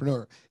an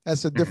entrepreneur.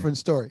 That's a different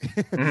story.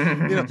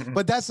 You know,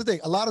 but that's the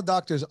thing. A lot of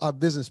doctors are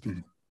business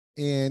people.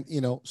 And,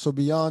 you know, so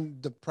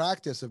beyond the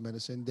practice of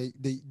medicine,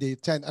 they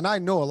tend, and I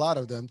know a lot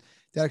of them,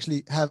 they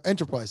actually have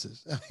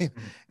enterprises,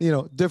 you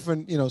know,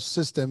 different, you know,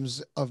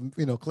 systems of,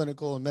 you know,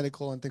 clinical and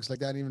medical and things like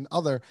that, and even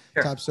other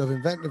types of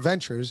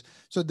ventures.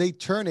 So they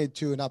turn it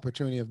to an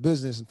opportunity of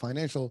business and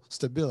financial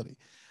stability.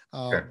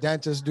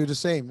 Dentists do the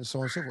same, and so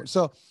on and so forth.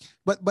 So,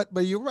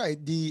 but you're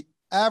right. The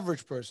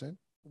average person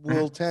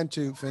will tend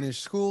to finish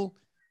school,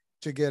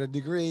 to get a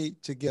degree,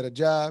 to get a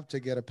job, to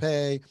get a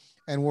pay,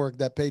 and work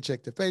that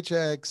paycheck to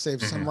paycheck,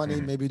 save some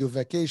money, maybe do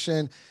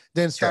vacation,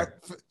 then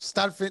start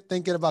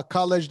thinking about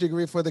college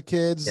degree for the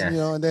kids, you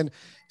know, and then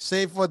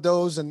save for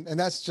those, and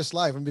that's just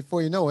life. And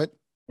before you know it,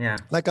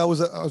 like I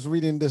was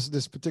reading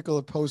this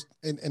particular post,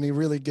 and it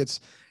really gets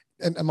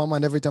in my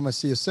mind every time I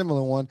see a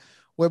similar one,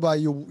 whereby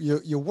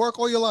you work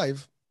all your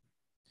life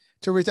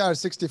to retire at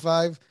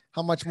 65.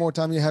 How much more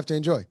time you have to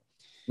enjoy?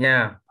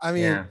 Yeah. I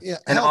mean,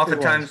 and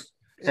oftentimes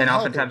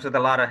with a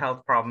lot of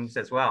health problems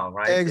as well,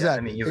 right? Exactly.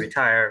 I mean, you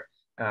retire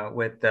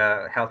with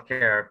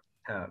healthcare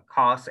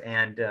costs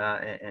and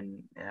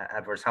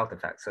adverse health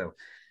effects. So,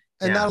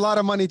 and not a lot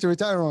of money to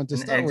retire on to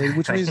start with,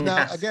 which means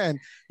now, again,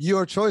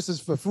 your choices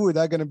for food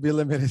are going to be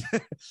limited.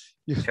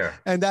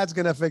 And that's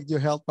going to affect your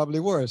health probably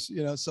worse,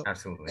 you know? So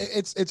absolutely,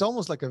 it's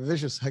almost like a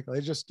vicious cycle.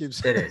 It just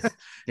keeps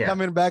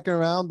coming back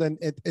around, and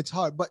it's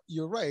hard, but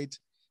you're right.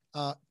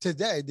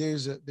 Today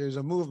there's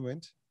a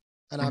movement,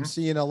 and I'm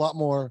seeing a lot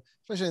more,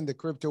 especially in the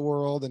crypto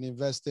world and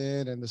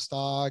investing and the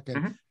stock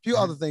and a few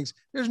other things.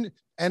 There's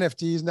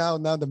NFTs now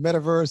the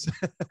metaverse.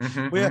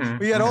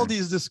 We had all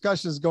these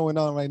discussions going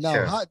on right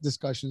now, hot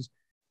discussions,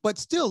 but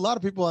still a lot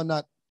of people are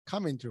not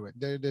coming to it.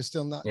 They're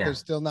still not, they're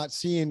still not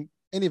seeing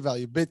any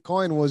value.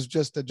 Bitcoin was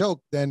just a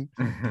joke. Then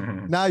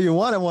now you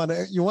want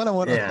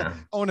to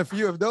own a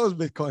few of those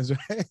Bitcoins,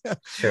 right?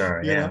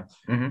 You know?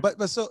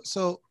 But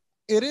so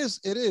it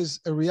is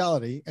a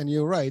reality, and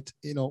you're right.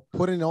 You know,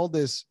 putting all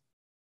this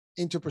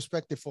into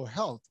perspective for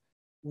health,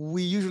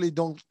 we usually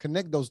don't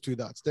connect those two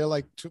dots. They're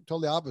like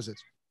totally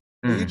opposites.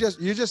 You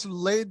just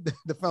laid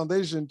the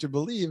foundation to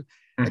believe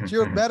that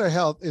your better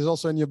health is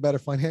also in your better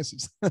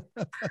finances.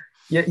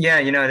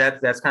 You know,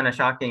 that's kind of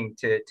shocking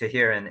to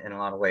hear in a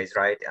lot of ways,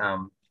 right?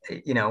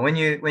 You know, when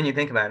you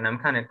think about it, and I'm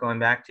kind of going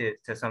back to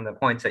some of the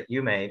points that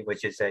you made,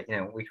 which is that, you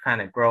know, we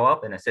kind of grow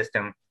up in a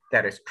system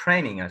that is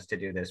training us to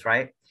do this,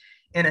 right?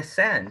 In a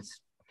sense,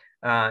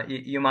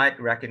 you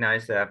might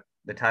recognize the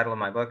title of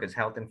my book is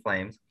Health in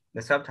Flames.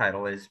 The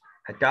subtitle is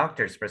A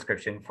Doctor's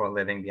Prescription for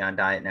Living Beyond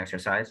Diet and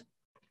Exercise.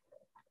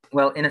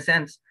 Well, in a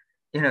sense,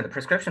 you know, the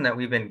prescription that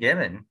we've been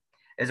given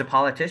is a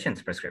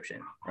politician's prescription,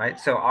 right?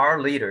 So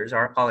our leaders,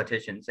 our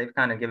politicians, they've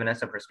kind of given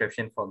us a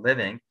prescription for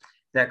living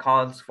that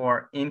calls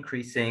for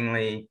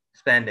increasingly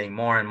spending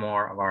more and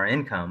more of our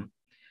income,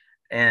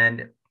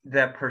 and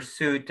the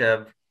pursuit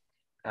of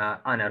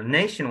on a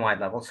nationwide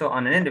level. So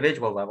on an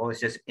individual level, it's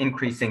just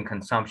increasing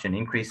consumption,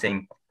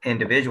 increasing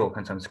individual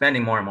consumption,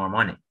 spending more and more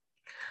money.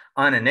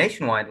 On a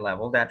nationwide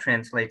level, that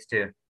translates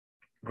to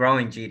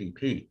growing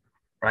GDP,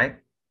 right?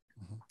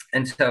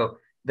 And so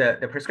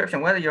the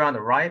prescription, whether you're on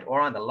the right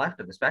or on the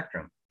left of the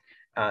spectrum,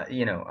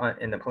 you know,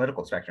 in the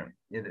political spectrum,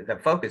 the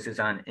focus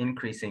is on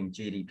increasing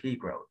GDP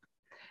growth.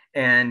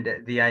 And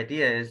the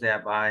idea is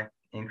that by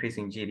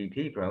increasing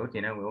GDP growth,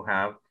 you know, we'll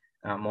have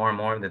more and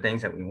more of the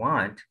things that we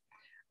want.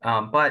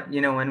 But,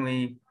 you know, when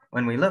we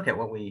look at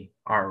what we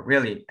are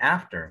really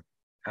after,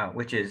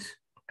 which is,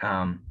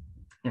 you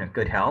know,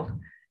 good health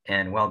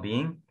and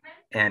well-being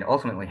and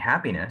ultimately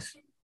happiness,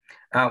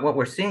 what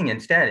we're seeing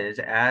instead is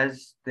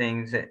as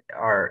GDP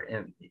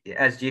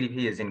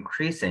is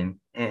increasing,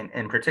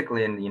 and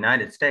particularly in the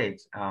United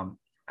States,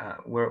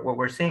 what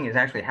we're seeing is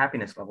actually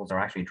happiness levels are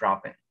actually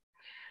dropping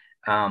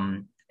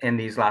in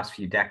these last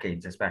few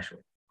decades, especially.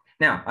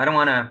 Now, I don't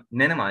want to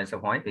minimize the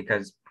point,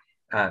 because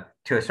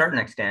to a certain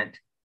extent,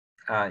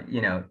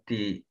 you know,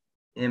 the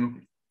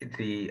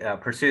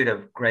pursuit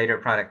of greater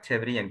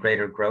productivity and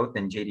greater growth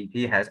in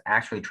GDP has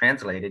actually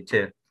translated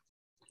to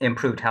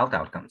improved health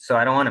outcomes. So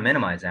I don't want to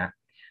minimize that.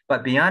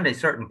 But beyond a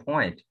certain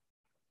point,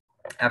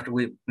 after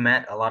we've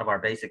met a lot of our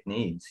basic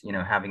needs,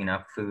 having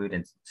enough food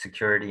and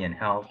security and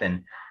health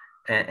and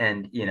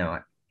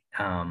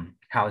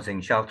housing,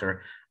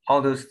 shelter,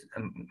 all those,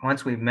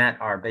 once we've met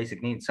our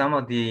basic needs, some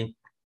of the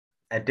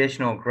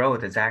additional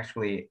growth has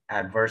actually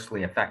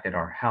adversely affected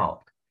our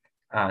health.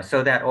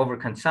 So that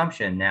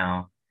overconsumption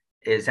now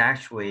is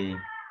actually,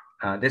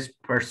 this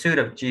pursuit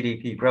of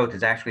GDP growth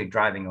is actually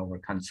driving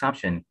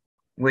overconsumption,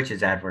 which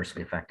is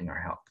adversely affecting our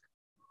health.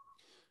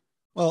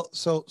 Well,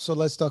 so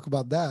let's talk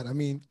about that. I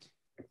mean,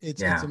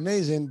 it's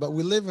amazing, but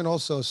we live in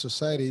also a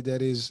society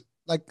that is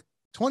like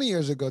 20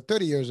 years ago,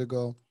 30 years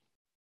ago,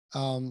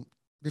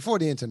 before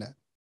the internet.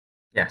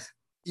 Yes.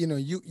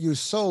 You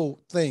saw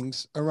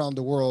things around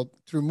the world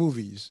through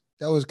movies.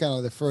 That was kind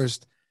of the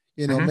first,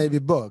 maybe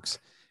books,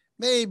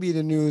 maybe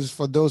the news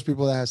for those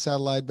people that had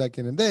satellite back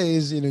in the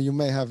days. You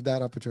may have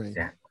that opportunity.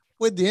 Yeah.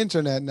 With the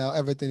internet now,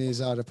 everything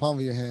is out of the palm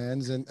of your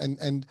hands,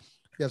 and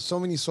you have so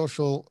many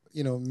social,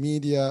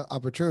 media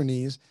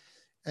opportunities,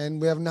 and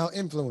we have now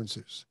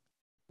influencers,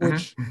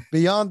 which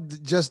beyond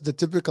just the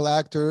typical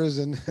actors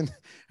and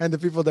the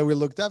people that we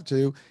looked up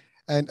to,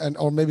 and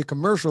or maybe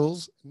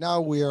commercials,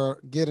 now we are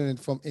getting it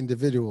from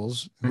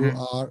individuals who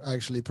are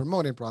actually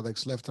promoting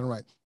products left and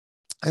right.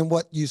 And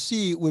what you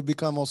see, we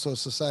become also a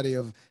society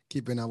of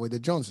keeping up with the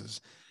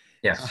Joneses.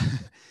 Yes.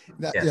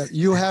 Yes.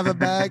 You have a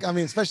bag. I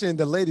mean, especially in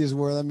the ladies'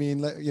 world. I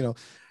mean,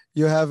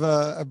 you have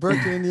a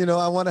Birkin.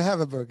 I want to have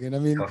a Birkin. I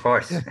mean, of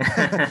course.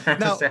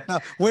 now,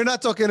 we're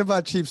not talking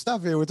about cheap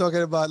stuff here. We're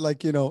talking about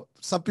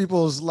some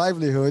people's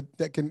livelihood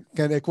that can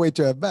equate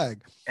to a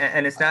bag.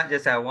 And it's not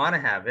just I want to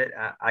have it.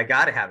 I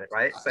got to have it,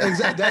 right? So.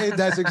 Exactly.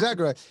 That's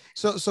exactly right.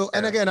 So,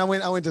 and again, I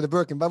went to the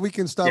Birkin, but we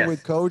can start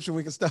with Coach, and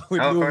we can start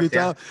with Louis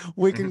Vuitton. Yeah.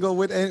 We can go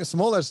with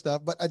smaller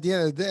stuff. But at the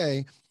end of the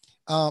day,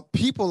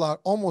 people are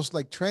almost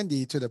like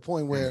trendy to the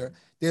point where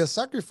they'll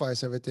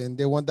sacrifice everything.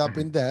 They wind up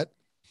in debt.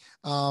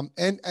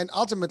 And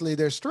ultimately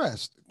they're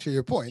stressed, to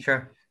your point.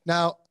 Sure.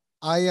 Now,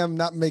 I am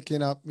not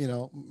making up,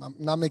 I'm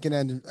not making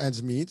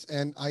ends meet,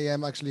 and I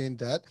am actually in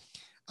debt.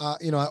 I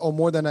owe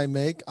more than I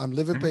make. I'm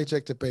living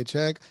paycheck to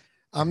paycheck.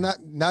 I'm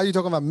not, now you're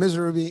talking about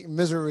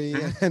misery,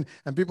 and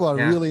people are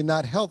really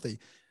not healthy.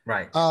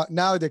 Right.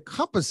 Now they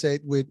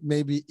compensate with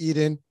maybe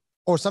eating,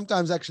 or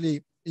sometimes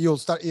actually you'll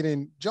start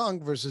eating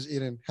junk versus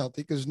eating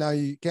healthy, because now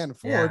you can't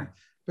afford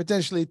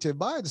potentially to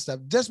buy the stuff,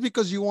 just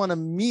because you want to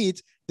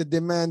meet the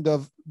demand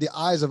of the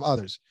eyes of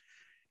others.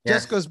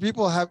 Just because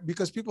people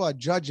are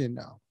judging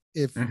now.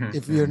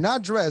 If you're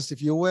not dressed,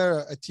 if you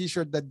wear a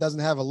t-shirt that doesn't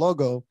have a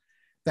logo,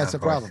 that's a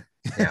problem.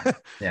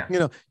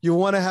 Yeah. You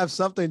want to have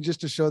something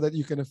just to show that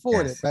you can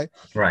afford it, right?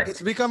 Right.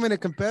 It's becoming a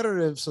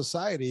competitive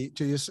society,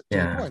 to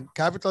your point.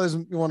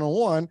 Capitalism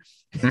 101,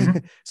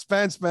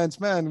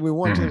 spend. We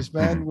want you to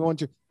spend. We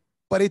want you,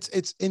 but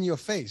it's in your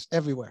face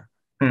everywhere.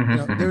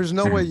 There's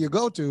nowhere you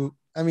go to.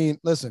 I mean,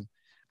 listen,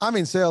 I'm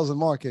in sales and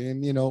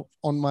marketing,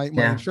 on my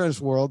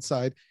insurance world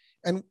side,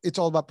 and it's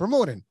all about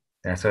promoting.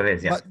 That's what it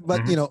is. Yeah.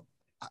 But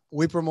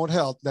we promote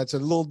health. That's a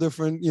little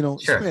different,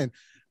 spin.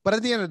 But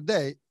at the end of the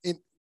day,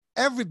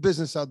 every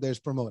business out there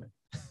is promoting.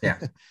 Yeah.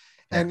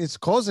 And it's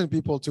causing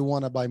people to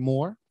want to buy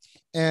more,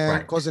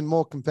 and causing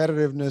more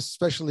competitiveness,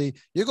 especially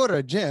you go to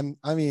a gym.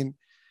 I mean,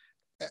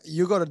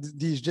 you go to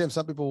these gyms,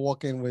 some people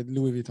walk in with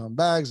Louis Vuitton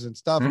bags and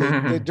stuff.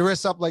 They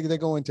dress up like they're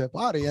going to a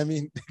party. I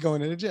mean, they're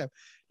going to the gym,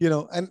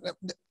 and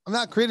I'm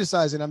not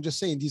criticizing. I'm just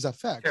saying these are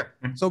facts.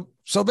 Sure.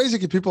 So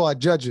basically people are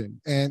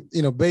judging, and,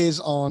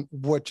 based on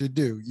what you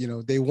do,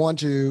 they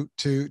want you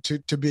to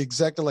be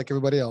exactly like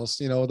everybody else,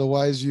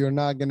 otherwise you're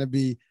not going to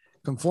be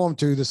conform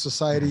to the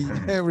society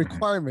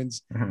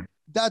requirements.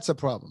 That's a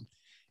problem.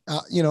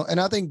 And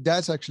I think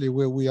that's actually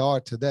where we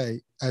are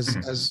today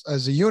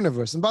as a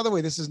universe. And by the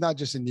way, this is not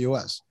just in the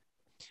US.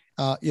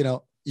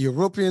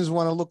 Europeans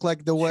want to look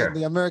like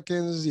the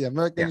Americans. The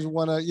Americans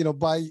want to,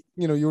 buy,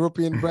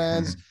 European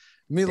brands.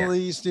 Middle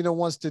East,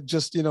 wants to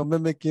just,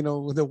 mimic,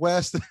 the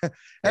West.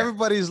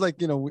 Everybody's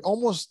like, we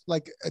almost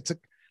like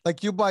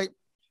like you buy.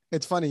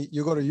 It's funny.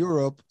 You go to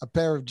Europe, a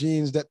pair of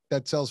jeans that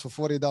sells for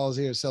 $40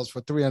 here sells for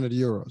 300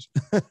 euros,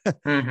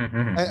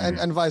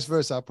 and vice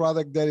versa. A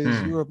product that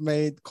is Europe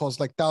made costs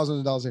like thousands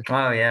of dollars here.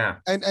 Oh yeah.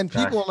 And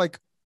people are like,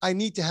 I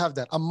need to have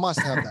that. I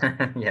must have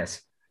that.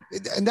 Yes.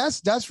 And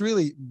that's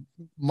really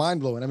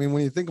mind blowing. I mean,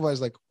 when you think about it,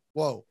 it's like,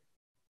 whoa.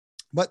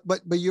 But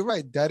you're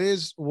right. That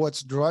is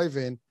what's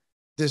driving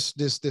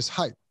this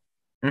hype.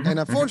 And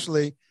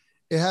unfortunately,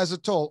 it has a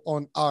toll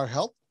on our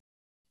health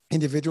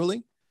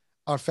individually,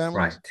 our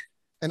families. Right.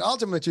 And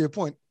ultimately, to your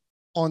point,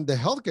 on the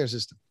healthcare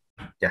system.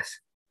 Yes,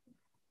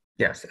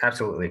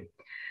 absolutely.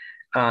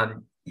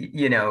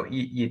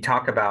 You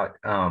talk about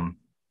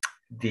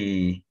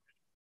the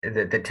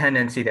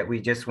tendency that we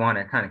just want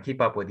to kind of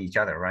keep up with each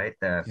other, right?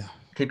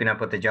 Keeping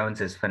up with the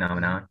Joneses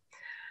phenomenon.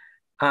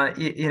 And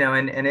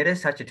it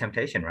is such a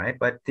temptation, right?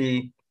 But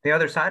the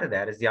other side of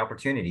that is the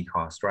opportunity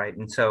cost, right?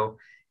 And so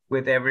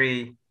with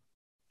every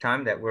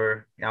time that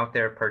we're out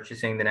there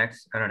purchasing the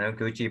next, I don't know,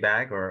 Gucci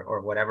bag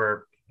or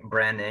whatever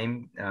brand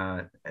name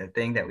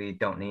thing that we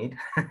don't need,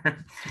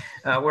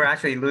 we're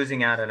actually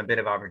losing out on a bit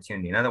of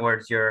opportunity. In other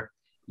words, you're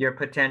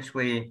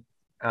potentially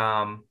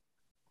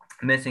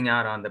missing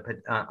out on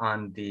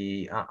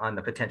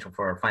the potential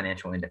for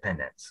financial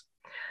independence.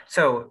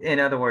 So, in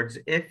other words,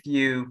 if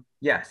you,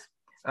 yes,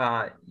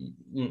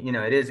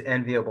 it is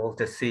enviable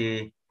to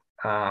see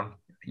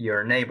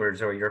your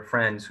neighbors or your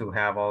friends who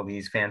have all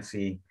these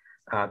fancy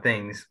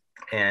things,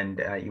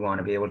 and you want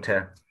to be able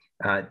to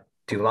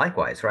do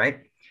likewise, right?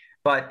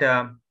 But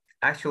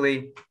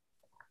actually,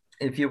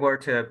 if you were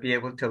to be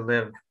able to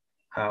live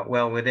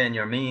well within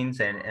your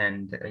means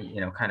and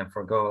kind of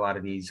forego a lot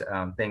of these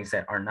things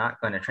that are not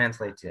going to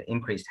translate to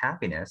increased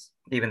happiness,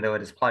 even though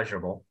it is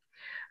pleasurable,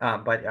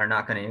 but are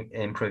not going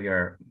to improve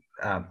your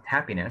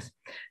happiness,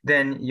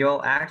 then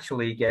you'll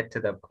actually get to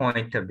the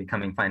point of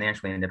becoming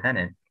financially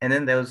independent. And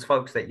then those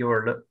folks that you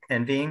were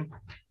envying,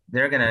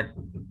 they're going to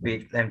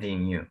be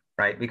envying you,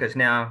 right? Because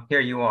now here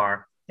you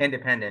are,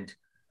 independent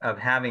of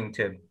having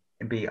to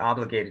be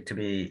obligated to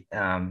be,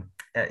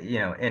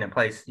 in a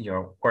place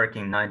you're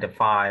working 9 to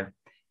 5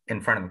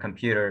 in front of a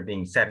computer,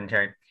 being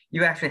sedentary.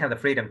 You actually have the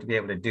freedom to be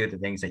able to do the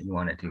things that you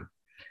want to do.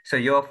 So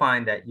you'll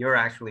find that you're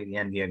actually the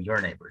envy of your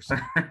neighbors.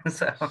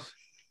 So,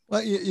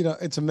 well,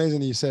 it's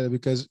amazing you said it,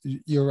 because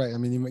you're right. I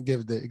mean, you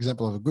give the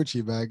example of a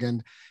Gucci bag,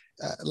 and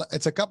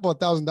it's a couple of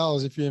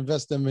 $1,000s if you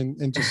invest them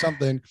into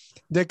something.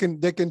 They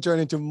can turn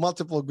into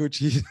multiple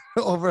Gucci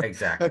over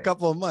exactly. a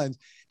couple of months.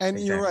 And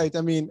exactly. You're right.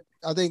 I mean,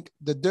 I think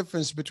the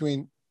difference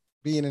between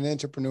being an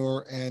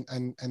entrepreneur and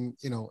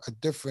a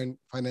different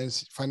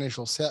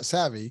financial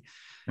savvy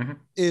mm-hmm.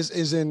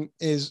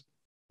 is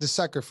the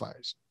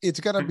sacrifice. It's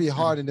gonna be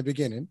hard in the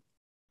beginning,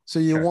 so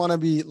you sure. want to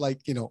be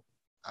like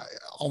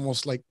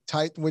almost like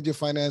tight with your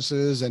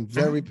finances and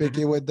very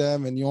picky with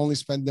them, and you only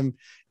spend them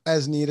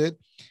as needed.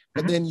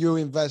 But then you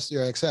invest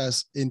your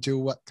excess into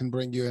what can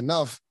bring you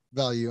enough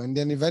value, and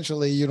then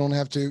eventually you don't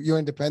have to. You're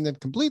independent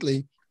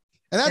completely,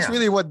 and that's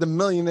really what the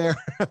millionaire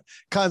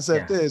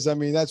concept is. I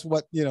mean, that's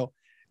what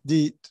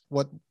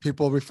what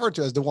people refer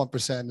to as the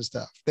 1% and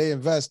stuff. They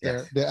invest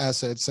their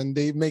assets, and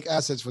they make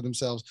assets for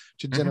themselves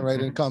to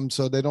generate income,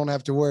 so they don't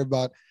have to worry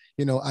about,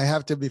 I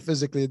have to be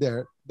physically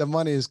there. The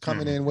money is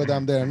coming in whether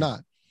I'm there or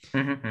not.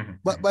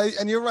 But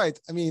and you're right.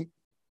 I mean,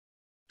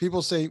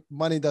 people say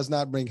money does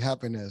not bring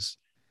happiness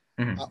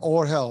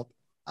or health.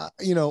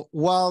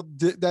 While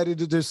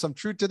there's some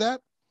truth to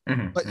that,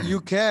 but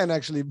you can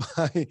actually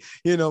buy,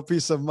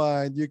 peace of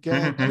mind. You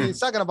can. I mean,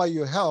 it's not going to buy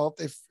you health.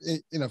 If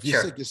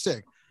you're sick, you're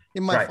sick.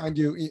 It might find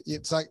you.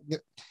 It's like,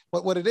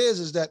 but what it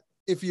is that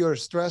if you're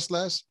stressed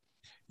less,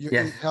 you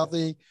eat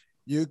healthy,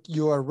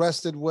 you are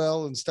rested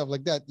well and stuff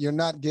like that, you're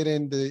not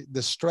getting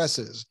the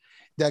stresses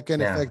that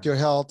can affect your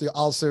health, your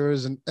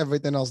ulcers, and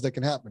everything else that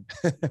can happen.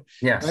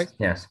 Yes. Right?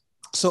 Yes.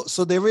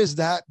 So there is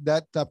that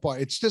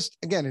part. It's just,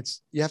 again,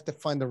 you have to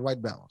find the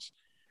right balance.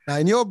 Now,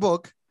 in your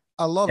book,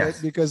 I love it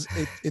because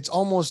it's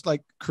almost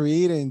like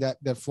creating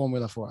that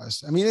formula for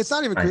us. I mean, it's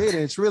not even creating;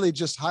 it's really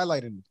just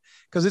highlighting it,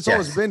 because it's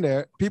always been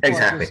there.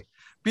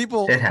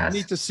 People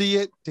need to see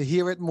it, to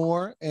hear it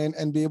more,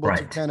 and be able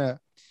to kind of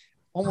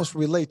almost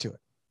relate to it.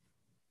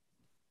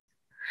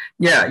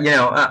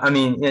 Yeah, I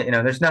mean,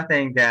 there's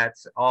nothing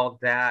that's all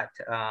that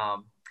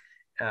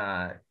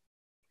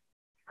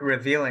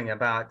revealing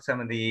about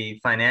some of the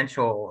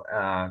financial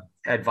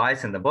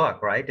advice in the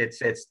book, right?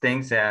 It's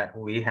things that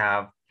we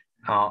have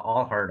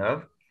all heard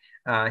of.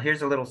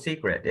 Here's a little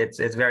secret.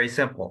 It's very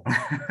simple.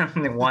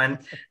 1,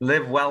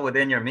 live well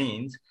within your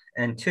means,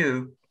 and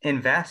 2,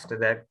 invest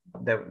the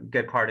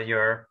good part of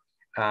your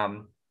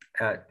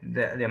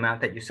the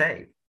amount that you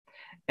save.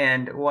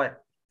 And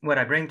what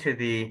I bring to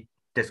the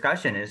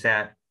discussion is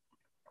that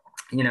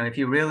if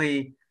you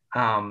really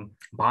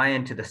buy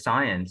into the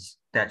science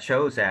that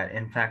shows that,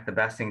 in fact, the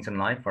best things in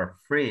life are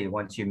free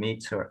once you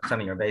meet some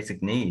of your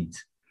basic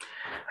needs,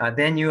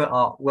 then you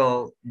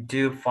will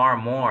do far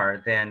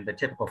more than the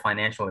typical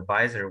financial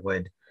advisor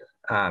would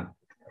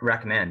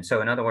recommend.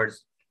 So in other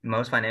words,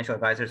 most financial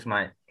advisors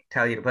might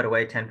tell you to put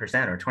away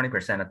 10% or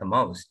 20% at the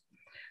most.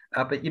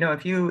 But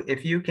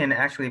if you can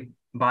actually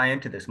buy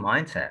into this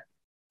mindset,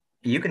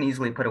 you can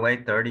easily put away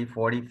 30,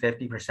 40,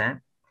 50%.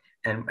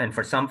 And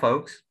for some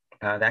folks,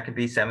 that could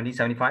be 70,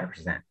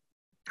 75%.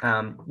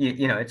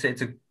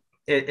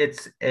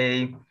 It's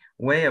a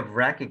way of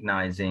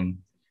recognizing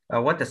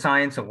what the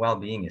science of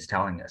well-being is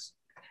telling us,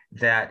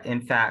 that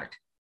in fact,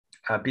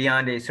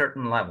 beyond a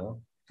certain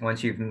level,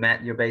 once you've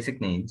met your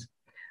basic needs,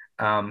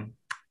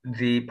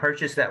 the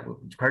purchases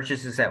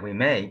that we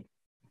make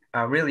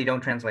really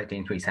don't translate to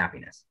increased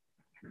happiness.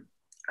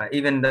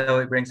 Even though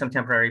it brings some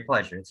temporary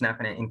pleasure, it's not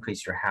going to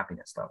increase your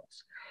happiness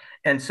levels.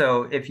 And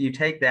so if you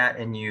take that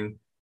and you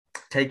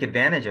take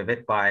advantage of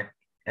it by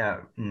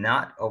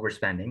not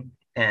overspending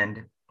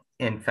and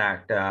in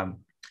fact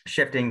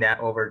shifting that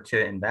over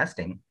to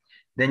investing,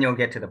 then you'll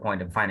get to the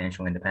point of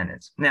financial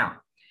independence. Now,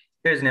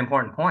 here's an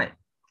important point.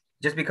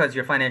 Just because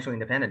you're financially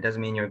independent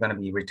doesn't mean you're going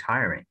to be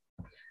retiring.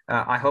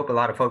 I hope a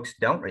lot of folks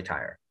don't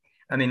retire.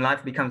 I mean,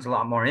 life becomes a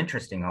lot more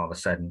interesting all of a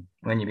sudden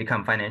when you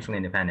become financially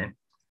independent.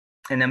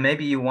 And then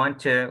maybe you want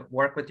to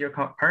work with your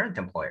current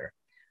employer.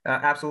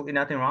 Absolutely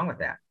nothing wrong with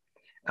that.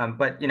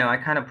 But I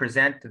kind of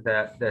present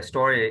the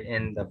story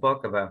in the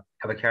book of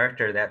a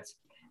character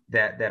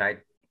that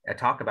I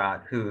talk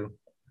about, who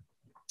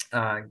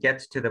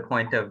gets to the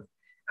point of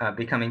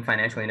becoming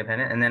financially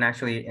independent, and then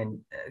actually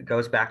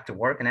goes back to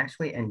work and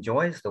actually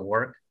enjoys the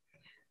work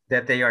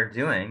that they are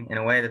doing in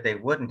a way that they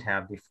wouldn't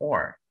have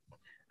before.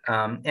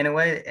 In a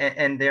way,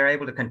 and they're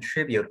able to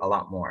contribute a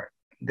lot more.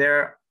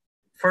 They're,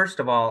 first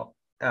of all,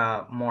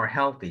 more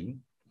healthy,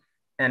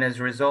 and as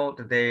a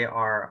result, they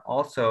are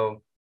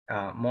also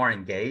more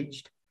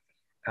engaged.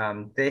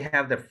 They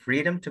have the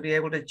freedom to be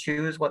able to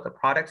choose what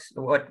projects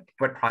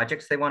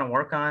they want to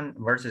work on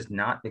versus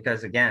not,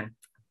 because again,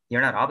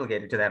 you're not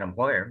obligated to that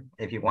employer.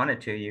 If you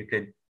wanted to, you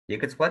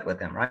could split with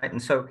them, right?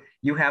 And so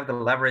you have the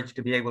leverage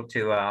to be able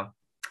to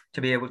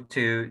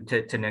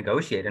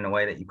negotiate in a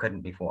way that you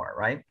couldn't before,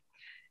 right?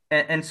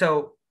 And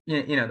so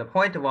the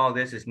point of all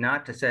this is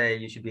not to say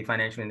you should be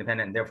financially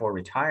independent and therefore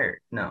retired.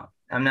 No,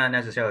 I'm not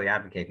necessarily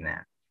advocating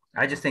that.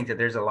 I just think that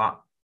there's a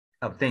lot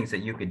of things that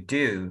you could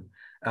do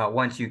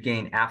once you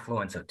gain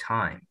affluence of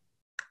time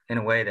in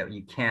a way that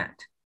you can't,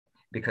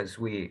 because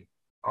we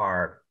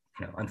are,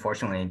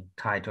 unfortunately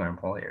tied to our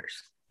employers.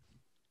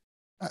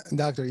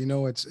 Doctor,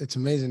 it's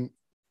amazing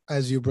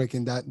as you're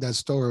breaking that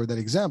story or that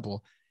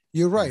example.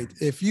 You're right.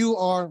 If you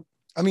are,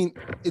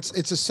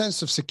 it's a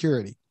sense of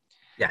security.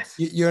 Yes.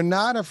 You're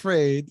not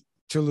afraid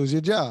to lose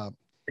your job.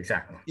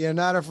 Exactly. You're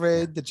not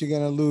afraid that you're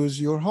going to lose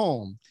your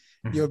home.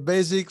 Mm-hmm. Your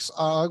basics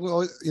are,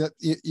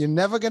 you're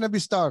never going to be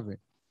starving.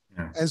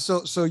 Yeah. And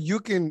so you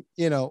can,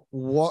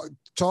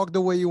 talk the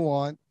way you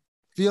want,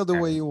 feel the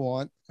way you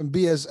want, and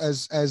be as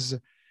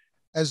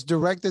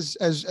direct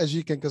as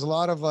you can. Because a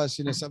lot of us,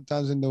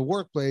 sometimes in the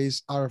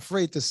workplace are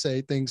afraid to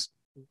say things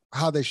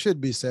how they should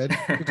be said,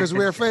 because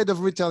we're afraid of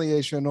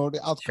retaliation or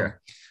the outcome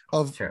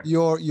of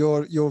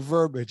your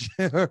verbiage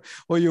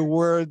or your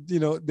word,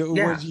 the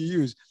words you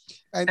use.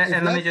 And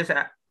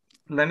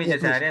let me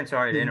just add in,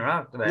 sorry to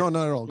interrupt, but no,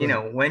 not at all.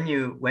 When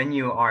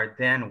you are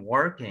then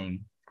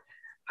working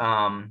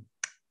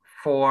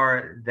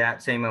for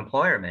that same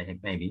employer,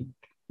 maybe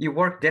you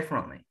work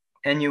differently,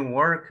 and you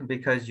work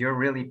because you're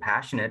really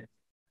passionate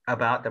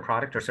about the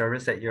product or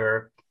service that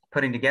you're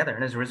putting together.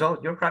 And as a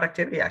result, your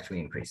productivity actually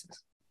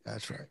increases.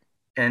 That's right.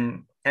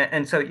 And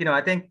so,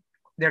 I think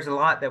there's a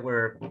lot that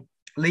we're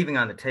leaving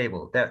on the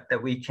table that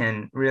we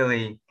can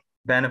really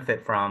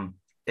benefit from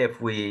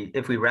if we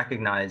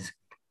recognize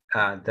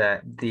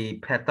that the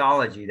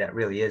pathology that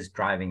really is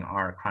driving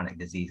our chronic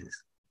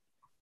diseases.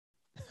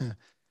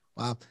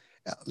 Wow.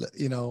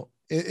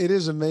 It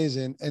is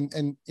amazing.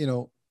 And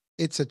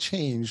it's a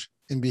change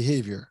in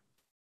behavior,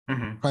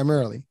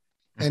 primarily.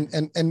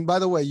 And by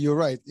the way, you're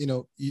right.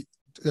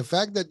 The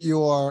fact that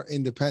you are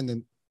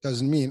independent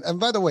doesn't mean, and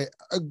by the way,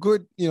 a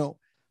good,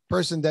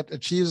 person that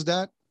achieves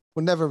that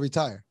will never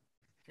retire.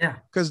 Yeah.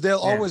 Because they'll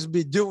always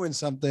be doing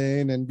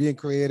something and being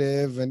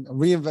creative and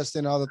reinvesting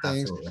in other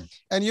things. Absolutely.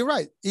 And you're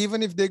right.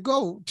 Even if they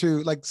go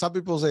to, like some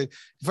people say,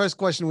 the first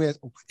question we ask,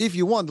 if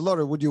you won the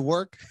lottery, would you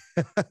work?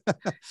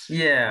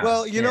 Yeah.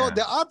 Well,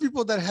 there are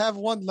people that have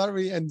won the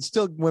lottery and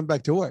still went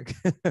back to work.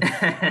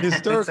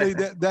 Historically,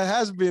 that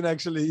has been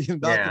actually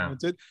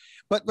documented.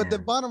 But the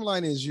bottom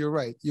line is, you're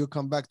right. You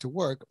come back to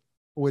work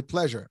with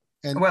pleasure.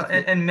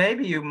 And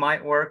maybe you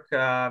might work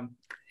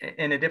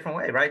in a different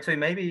way, right? So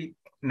maybe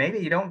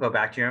you don't go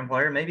back to your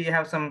employer. Maybe you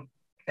have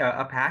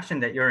a passion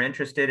that you're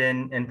interested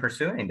in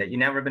pursuing that you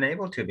never been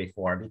able to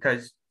before,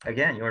 because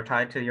again, you're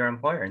tied to your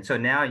employer. And so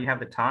now you have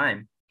the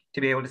time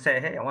to be able to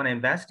say, hey, I want to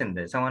invest in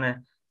this. I want to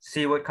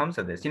see what comes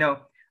of this. A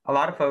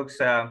lot of folks,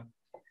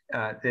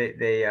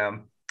 they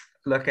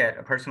look at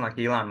a person like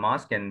Elon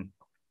Musk and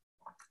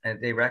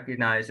they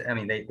recognize,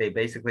 they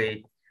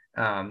basically,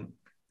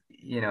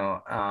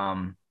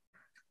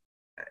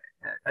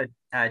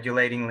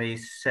 adulatingly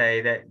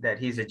say that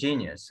he's a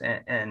genius,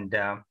 and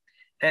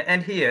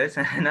he is,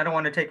 and I don't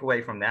want to take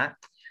away from that,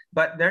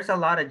 but there's a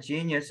lot of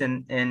genius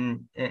in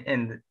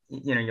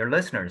your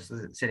listeners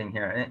sitting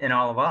here, in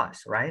all of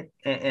us, right?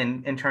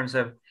 In terms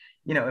of,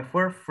 if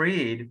we're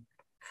freed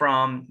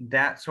from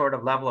that sort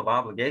of level of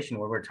obligation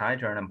where we're tied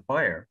to an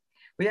employer,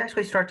 we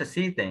actually start to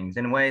see things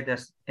in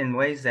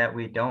ways that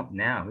we don't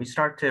now. We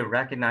start to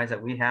recognize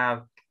that we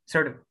have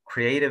sort of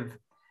creative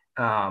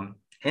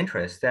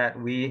interests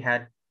that we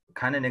had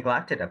kind of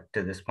neglected up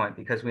to this point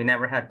because we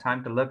never had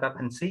time to look up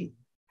and see.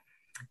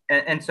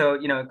 And so,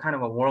 kind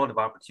of a world of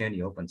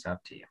opportunity opens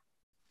up to you.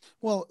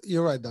 Well,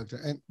 you're right,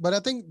 Doctor. But I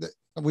think that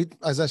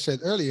as I said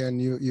earlier,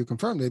 and you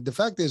confirmed it, the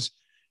fact is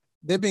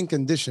we've been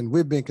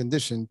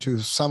conditioned to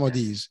some of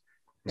these.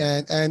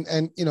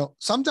 And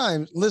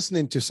sometimes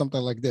listening to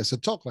something like this, a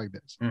talk like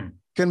this,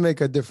 can make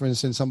a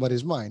difference in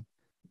somebody's mind.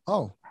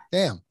 Oh,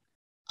 damn.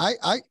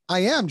 I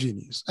am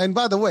genius. And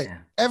by the way,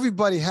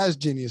 everybody has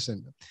genius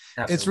in them.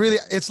 Absolutely.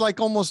 It's like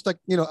almost like,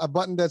 a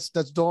button that's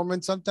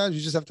dormant. Sometimes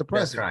you just have to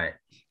press it. Right.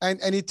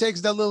 and it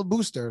takes that little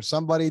booster,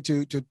 somebody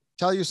to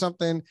tell you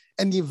something,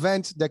 an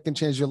event that can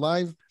change your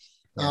life.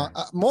 Yeah.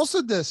 Most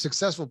of the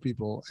successful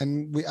people,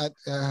 and I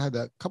had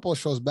a couple of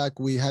shows back,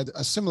 we had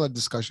a similar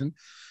discussion.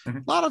 Mm-hmm.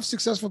 A lot of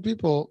successful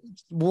people,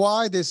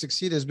 why they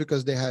succeed is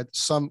because they had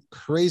some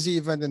crazy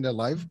event in their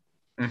life.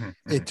 Mm-hmm.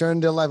 It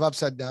turned their life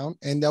upside down,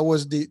 and that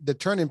was the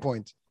turning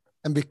point.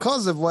 And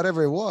because of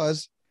whatever it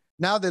was,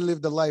 now they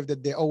live the life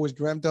that they always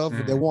dreamt of,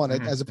 they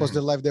wanted, as opposed to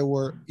the life they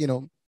were,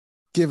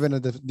 given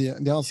at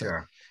the onset.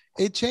 Sure.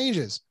 It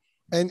changes.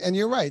 And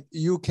you're right.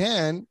 You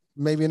can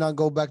maybe not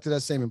go back to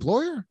that same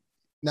employer.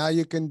 Now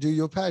you can do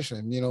your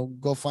passion,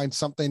 go find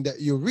something that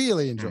you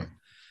really enjoy.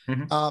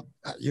 Mm-hmm.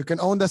 You can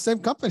own the same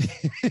company.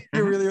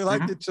 You really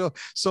like it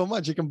so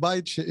much. You can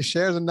buy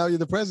shares and now you're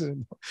the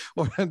president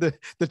or the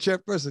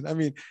chairperson. I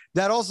mean,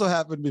 that also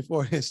happened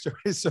before in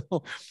history. So,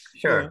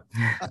 sure.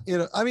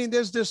 I mean,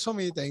 there's so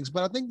many things,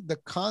 but I think the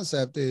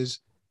concept is,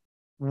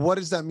 what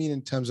does that mean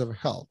in terms of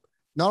health?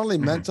 Not only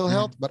mental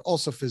health, but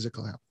also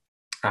physical health.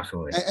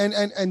 Absolutely.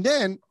 And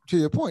then to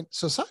your point,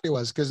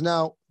 society-wise, because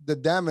now the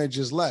damage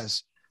is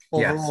less.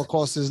 Overall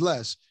cost is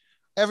less.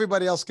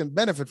 Everybody else can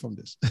benefit from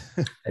this.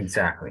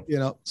 Exactly.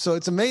 So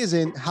it's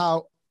amazing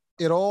how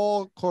it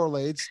all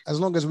correlates as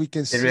long as we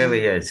can see it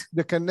really is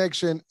the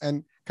connection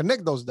and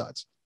connect those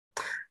dots.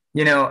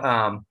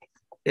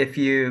 If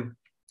you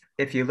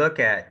look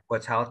at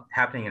what's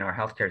happening in our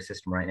healthcare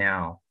system right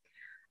now,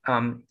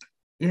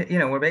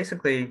 we're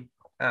basically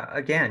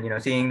again,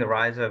 seeing the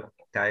rise of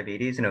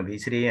diabetes and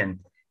obesity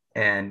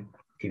and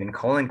even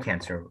colon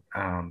cancer,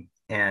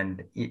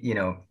 and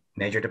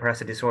major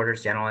depressive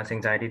disorders, generalized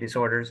anxiety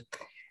disorders.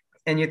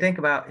 And you think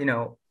about,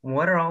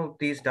 what are all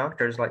these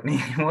doctors like me?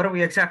 What are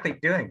we exactly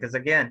doing? Because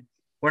again,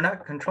 we're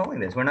not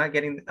controlling this. We're not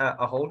getting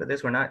a hold of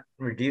this. We're not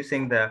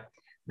reducing the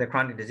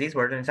chronic disease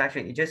burden. It's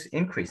actually just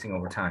increasing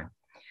over time.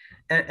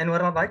 And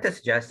what I'd like to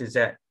suggest is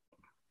that,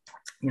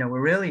 we're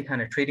really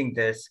kind of treating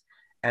this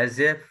as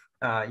if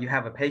you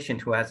have a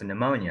patient who has a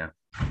pneumonia.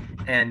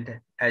 And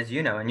as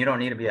you know, and you don't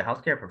need to be a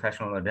healthcare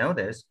professional to know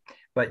this,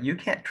 but you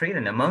can't treat a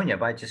pneumonia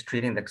by just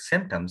treating the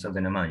symptoms of the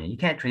pneumonia. You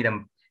can't treat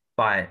them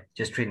by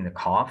just treating the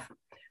cough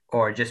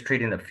or just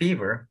treating the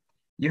fever.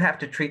 You have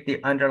to treat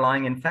the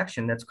underlying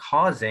infection that's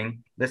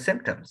causing the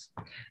symptoms.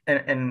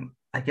 And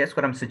I guess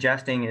what I'm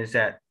suggesting is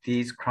that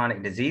these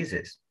chronic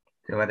diseases,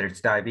 whether it's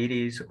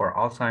diabetes or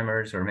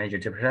Alzheimer's or major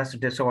depressive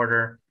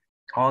disorder,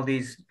 all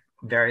these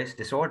various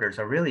disorders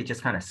are really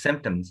just kind of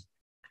symptoms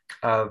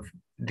of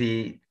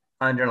the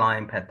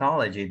underlying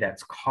pathology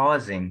that's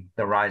causing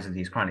the rise of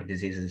these chronic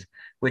diseases,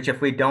 which if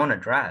we don't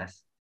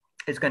address,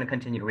 it's going to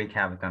continue to wreak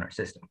havoc on our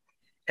system.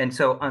 And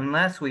so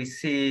unless we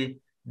see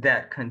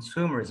that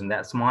consumerism,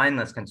 that's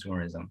mindless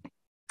consumerism,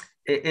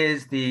 it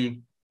is the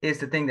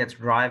thing that's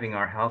driving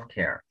our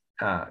healthcare,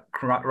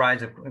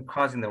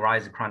 causing the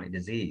rise of chronic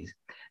disease,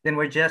 then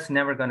we're just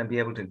never going to be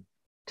able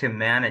to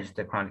manage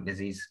the chronic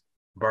disease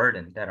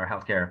burden that our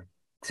healthcare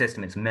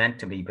system is meant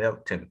to be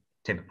built to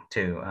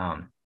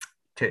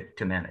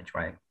manage,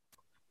 right?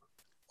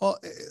 Well,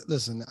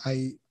 listen,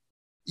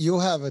 you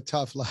have a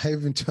tough life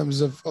in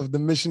terms of the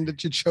mission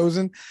that you've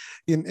chosen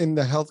in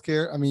the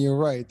healthcare. I mean, you're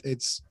right.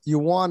 You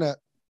want to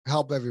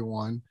help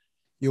everyone.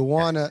 You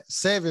want to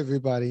save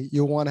everybody.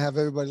 You want to have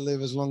everybody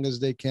live as long as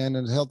they can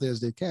and as healthy as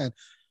they can.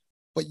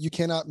 But you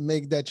cannot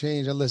make that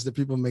change unless the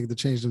people make the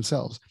change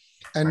themselves.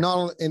 And not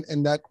only,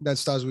 and that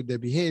starts with their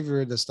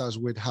behavior, that starts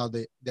with how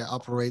they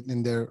operate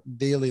in their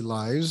daily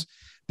lives,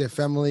 their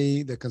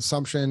family, their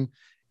consumption,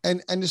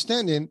 and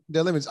understanding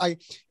their limits.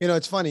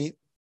 It's funny,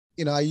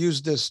 I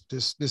use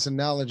this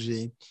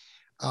analogy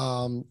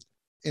in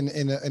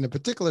a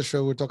particular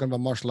show. We're talking about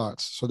martial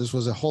arts. So this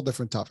was a whole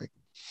different topic.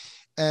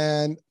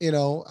 And,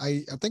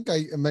 I think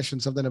I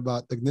mentioned something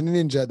about the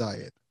ninja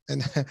diet.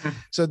 And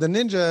so the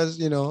ninjas,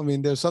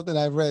 there's something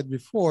I've read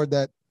before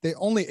that they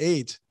only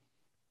ate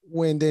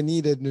when they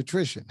needed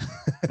nutrition.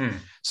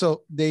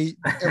 So they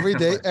every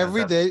day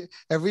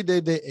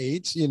they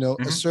ate,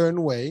 a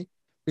certain way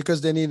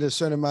because they needed a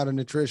certain amount of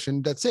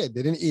nutrition. That's it.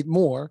 They didn't eat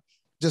more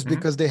just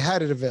because they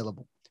had it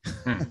available.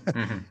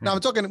 Now we're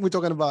talking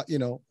about,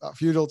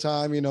 feudal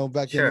time,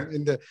 back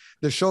in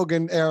the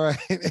Shogun era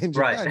in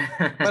Japan.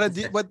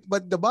 Right.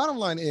 but the bottom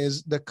line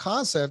is, the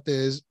concept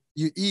is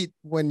you eat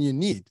when you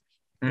need,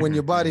 when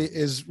your body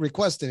is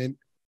requesting it.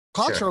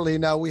 Culturally,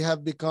 now we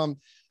have become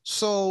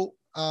so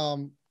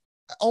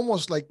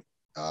almost like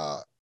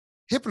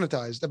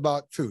hypnotized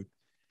about food.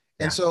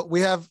 And so we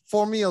have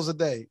 4 meals a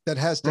day that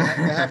have to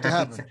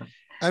happen.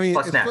 I mean,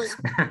 plus snacks.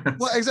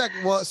 Well,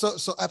 exactly. Well,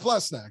 so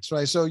plus snacks,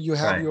 right? So you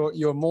have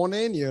your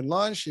morning, your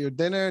lunch, your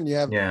dinner, and you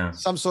have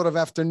some sort of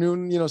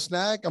afternoon,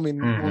 snack. I mean,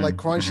 like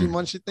crunchy,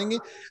 munchy thingy.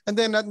 And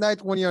then at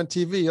night when you're on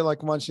TV, you're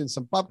like munching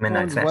some popcorn,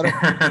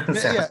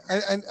 whatever.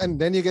 And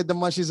then you get the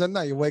munchies at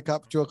night. You wake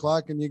up 2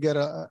 o'clock and you get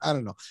I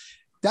don't know.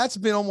 That's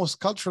been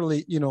almost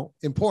culturally,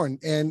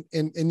 important. And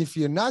if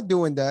you're not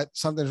doing that,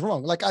 something's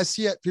wrong. Like I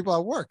see people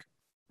at work.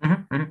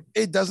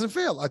 It doesn't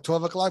fail. At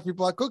 12 o'clock,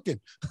 people are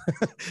cooking.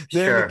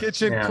 They're in the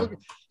kitchen cooking.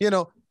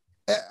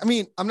 I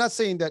mean, I'm not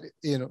saying that,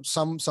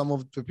 some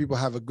of the people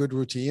have a good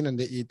routine and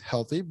they eat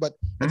healthy, but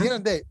at the end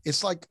of the day,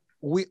 it's like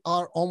we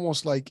are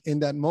almost like in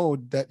that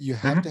mode that you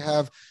have to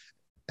have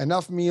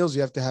enough meals.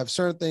 You have to have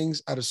certain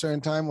things at a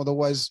certain time.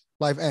 Otherwise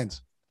life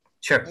ends.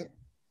 Sure.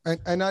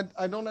 And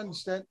I don't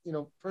understand,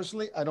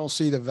 personally, I don't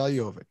see the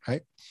value of it.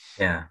 Right.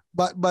 Yeah.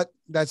 But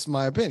that's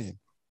my opinion.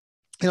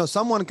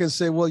 Someone can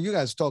say, well, you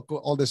guys talk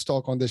all this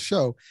talk on this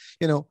show,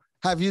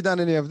 have you done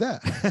any of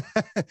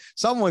that?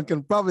 Someone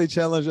can probably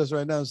challenge us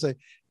right now and say,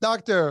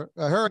 Dr.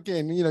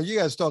 Hurricane, you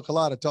guys talk a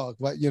lot of talk,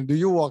 but do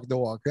you walk the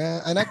walk?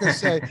 And I can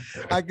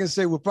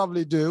say, we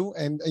probably do.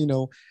 And,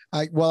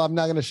 I'm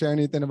not going to share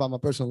anything about my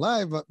personal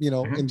life, but,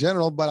 in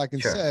general, but I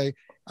can say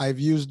I've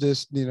used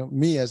this,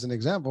 me as an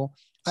example.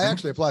 I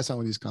actually apply some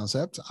of these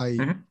concepts.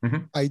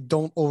 I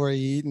don't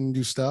overeat and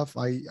do stuff.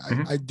 I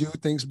do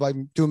things by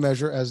due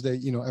measure as they,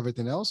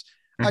 everything else.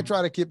 I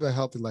try to keep a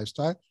healthy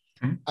lifestyle.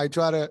 I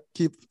try to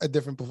keep a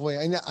different portfolio.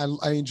 And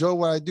I enjoy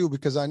what I do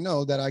because I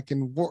know that I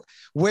can work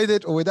with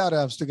it or without it.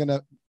 I'm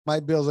still my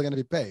bills are going to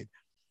be paid.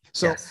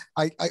 So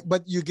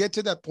but you get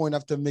to that point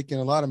after making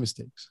a lot of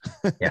mistakes.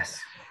 Yes.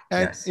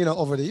 And,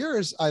 over the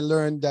years, I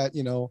learned that,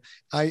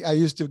 I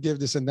used to give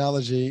this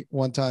analogy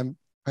one time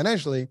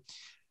financially.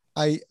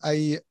 I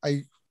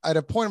at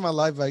a point in my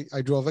life,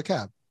 I drove a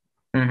cab.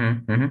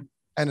 And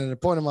at a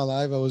point in my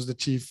life, I was the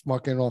chief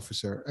marketing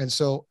officer. And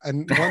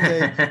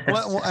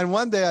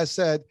one day I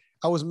said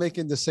I was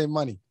making the same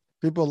money.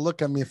 People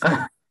look at me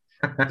funny.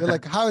 They're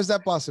like, how is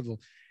that possible?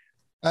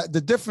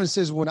 The difference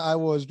is when I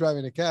was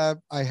driving a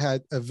cab, I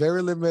had a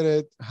very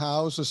limited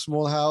house, a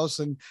small house,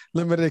 and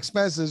limited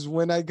expenses.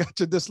 When I got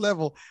to this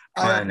level,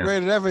 I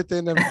upgraded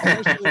everything, and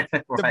actually,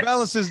 the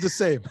balance is the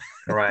same.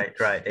 Right,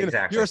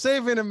 exactly. Your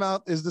saving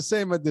amount is the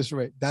same at this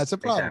rate. That's a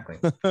problem.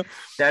 Exactly.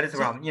 That is a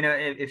problem.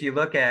 If you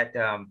look at,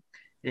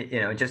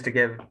 just to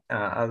give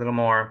a little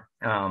more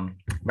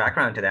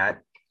background to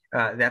that,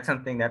 that's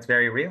something that's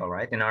very real,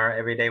 right? In our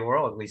everyday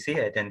world, we see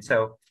it. And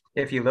so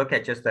if you look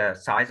at just the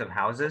size of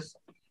houses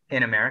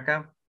in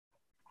America,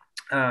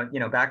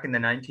 back in the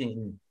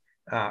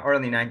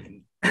early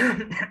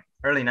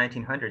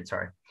 1900s,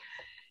 sorry,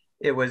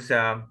 it was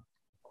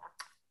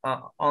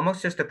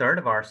almost just a third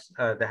of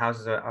the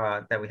houses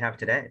that we have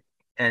today.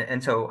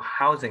 And so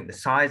the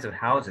size of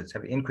houses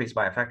have increased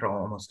by a factor of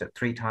almost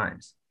 3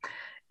 times.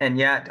 And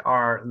yet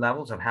our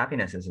levels of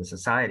happiness as a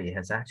society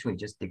has actually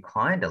just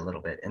declined a little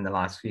bit in the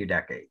last few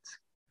decades.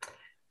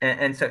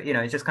 And so,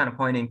 it's just kind of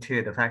pointing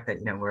to the fact that,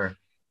 we're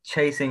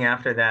chasing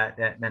after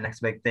that next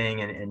big thing,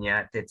 and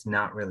yet it's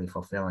not really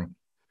fulfilling.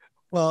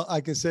 Well,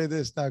 I can say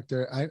this,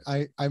 Doctor.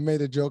 I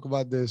made a joke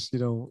about this,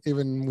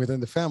 even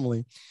within the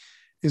family,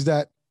 is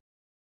that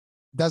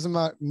doesn't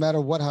matter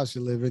what house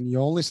you live in, you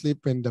only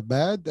sleep in the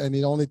bed, and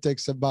it only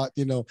takes about,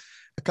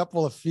 a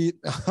couple of feet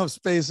of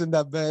space in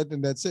that bed,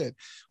 and that's it.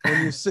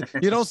 When you sit,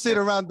 you don't sit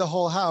around the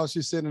whole house,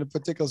 you sit in a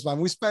particular spot.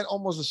 We spend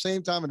almost the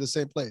same time in the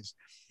same place.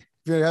 If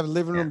you have a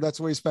living room, that's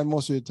where you spend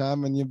most of your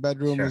time, and your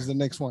bedroom is the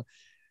next one.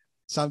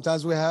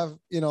 Sometimes we have,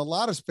 a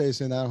lot of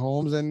space in our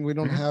homes, and we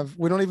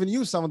don't even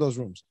use some of those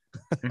rooms.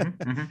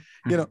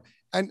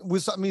 And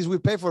that means we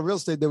pay for real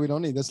estate that we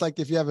don't need. That's like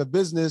if you have a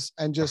business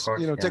and just,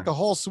 take a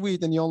whole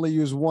suite and you only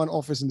use one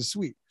office in the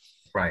suite.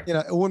 Right.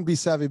 It wouldn't be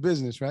savvy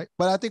business, right?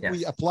 But I think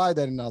we apply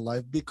that in our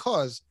life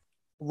because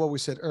of what we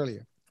said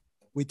earlier.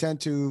 We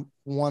tend to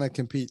want to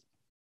compete.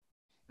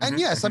 And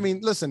yes, I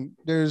mean, listen,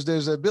 there's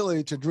the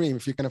ability to dream.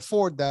 If you can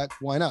afford that,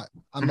 why not?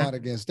 I'm not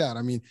against that.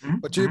 I mean,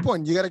 but to your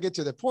point, you got to get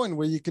to the point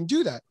where you can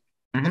do that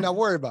and not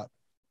worry about it.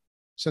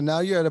 So now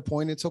you're at a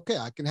point, it's okay.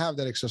 I can have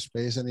that extra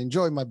space and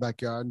enjoy my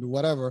backyard and do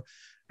whatever.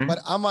 But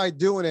am I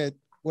doing it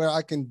where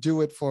I can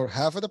do it for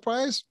half of the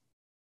price?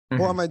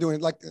 Or am I doing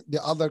it like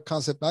the other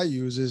concept I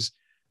use is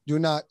do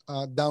not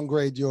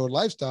downgrade your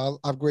lifestyle,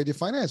 upgrade your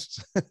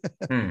finances.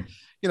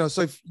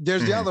 So if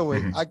there's the other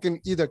way, I can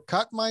either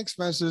cut my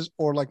expenses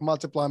or like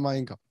multiply my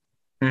income.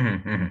 I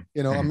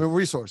mean,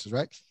 resources,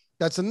 right?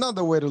 That's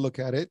another way to look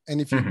at it.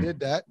 And if you did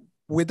that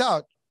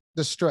without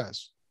the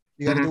stress,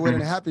 you got to do it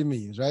in a happy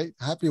means, right?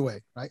 Happy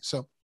way, right?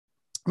 So,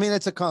 I mean,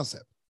 it's a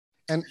concept,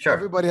 and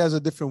everybody has a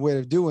different way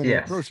of doing and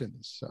approaching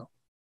this. So,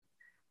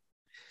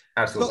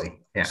 absolutely,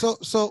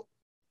 So,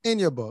 in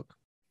your book,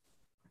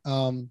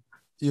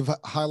 you've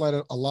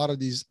highlighted a lot of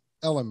these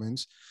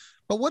elements,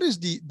 but what is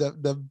the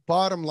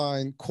bottom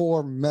line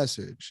core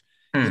message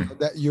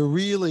that you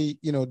really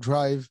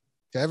drive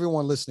to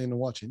everyone listening and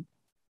watching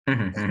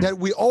that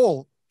we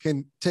all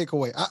can take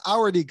away? I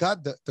already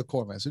got the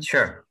core message.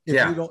 Sure.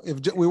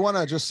 If we want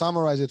to just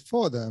summarize it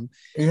for them.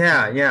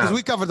 Because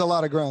we covered a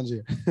lot of grounds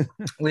here.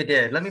 We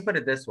did. Let me put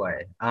it this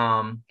way.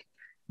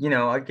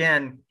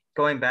 Again,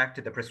 going back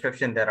to the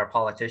prescription that our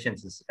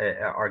politicians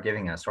are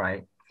giving us,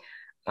 right?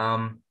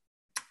 There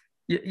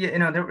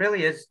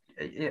really is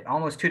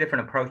almost 2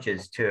 different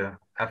approaches to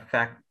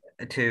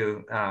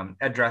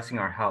addressing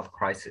our health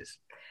crisis.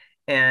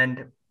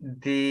 And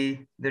the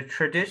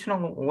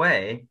traditional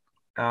way,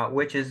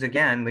 which is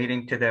again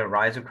leading to the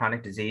rise of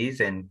chronic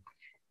disease and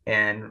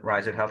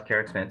rise of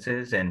healthcare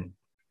expenses and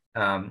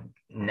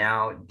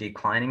now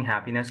declining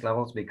happiness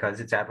levels because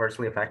it's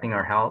adversely affecting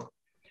our health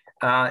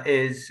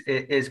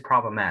is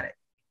problematic.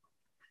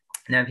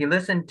 Now, if you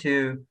listen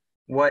to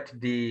what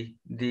the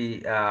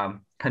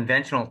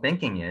conventional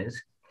thinking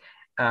is,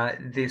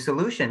 the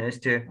solution is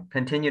to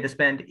continue to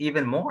spend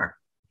even more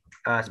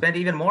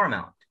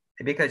amount,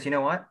 because you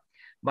know what?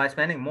 By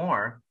spending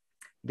more,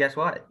 guess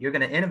what? You're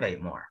going to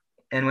innovate more.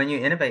 And when you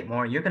innovate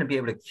more, you're going to be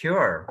able to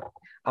cure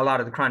a lot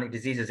of the chronic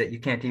diseases that you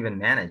can't even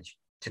manage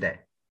today.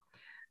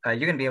 You're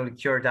going to be able to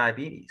cure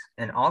diabetes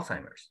and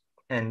Alzheimer's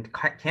and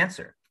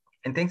cancer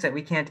and things that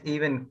we can't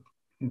even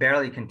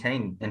barely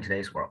contain in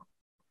today's world.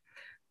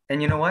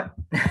 And you know what?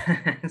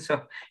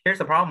 So here's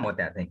the problem with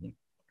that thinking.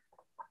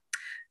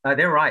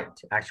 They're right,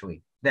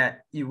 actually,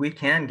 that we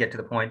can get to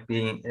the point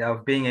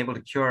of being able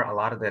to cure a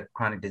lot of the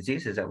chronic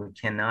diseases that we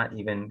cannot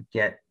even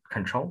get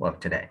control of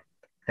today.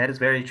 That is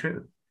very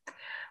true.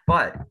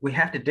 But we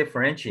have to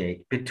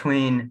differentiate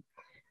between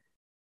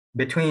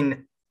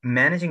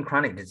managing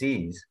chronic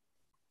disease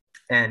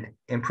and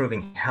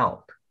improving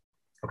health.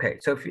 Okay,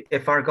 so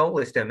if our goal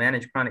is to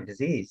manage chronic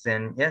disease,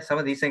 then yes, some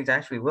of these things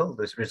actually will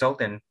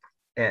result in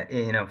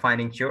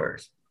finding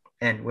cures,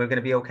 and we're going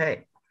to be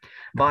okay.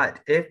 But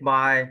if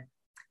by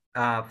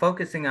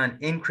focusing on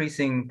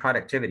increasing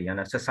productivity on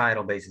a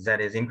societal basis,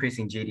 that is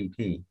increasing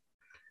GDP,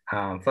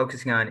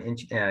 focusing on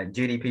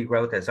GDP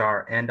growth as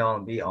our end all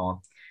and be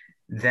all,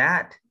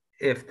 that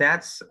if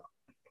that's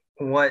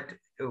what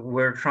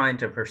we're trying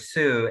to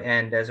pursue,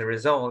 and as a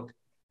result,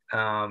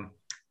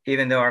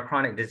 even though our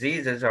chronic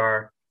diseases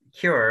are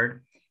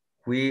cured,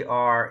 we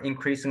are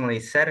increasingly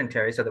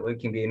sedentary so that we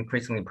can be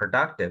increasingly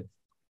productive,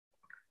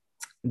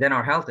 then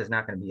our health is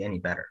not going to be any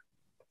better.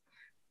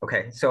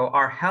 Okay, so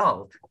our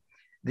health,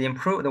 the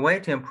way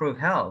to improve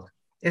health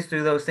is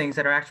through those things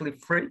that are actually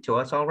free to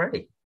us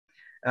already.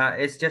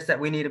 It's just that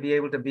we need to be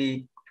able to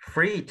be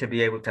free to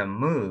be able to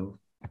move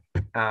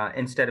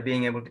instead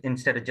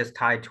of just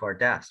tied to our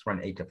desks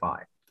from 8 to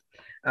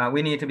 5.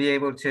 We need to be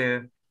able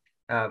to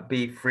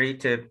be free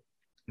to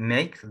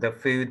make the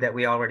food that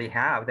we already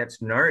have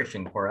that's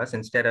nourishing for us,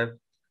 instead of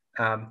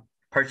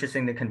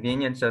purchasing the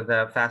convenience of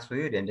the fast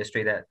food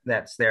industry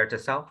that's there to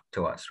sell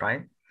to us,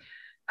 right?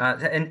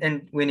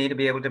 And we need to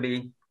be able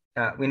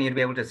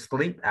to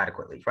sleep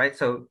adequately, right?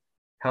 So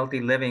healthy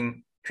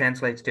living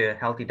translates to a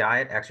healthy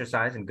diet,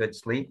 exercise, and good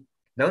sleep.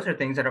 Those are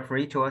things that are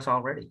free to us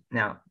already.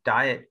 Now,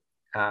 diet,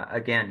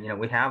 again,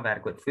 we have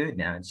adequate food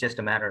now. It's just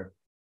a matter of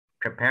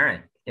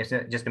preparing. It's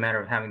just a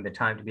matter of having the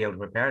time to be able to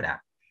prepare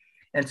that.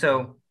 And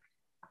so,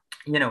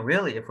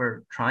 really, if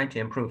we're trying to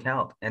improve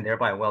health and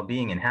thereby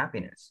well-being and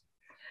happiness,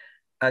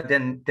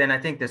 then I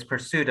think this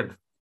pursuit of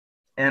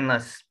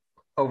endless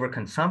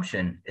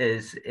overconsumption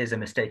is a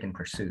mistaken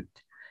pursuit.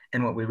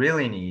 And what we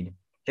really need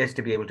is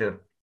to be able to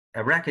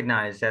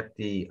recognize that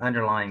the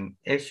underlying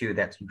issue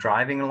that's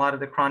driving a lot of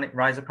the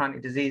rise of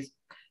chronic disease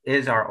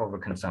is our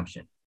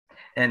overconsumption.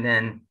 And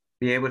then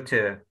be able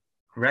to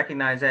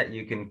recognize that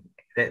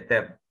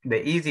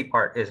the easy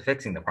part is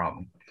fixing the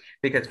problem,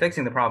 because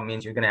fixing the problem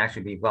means you're going to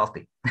actually be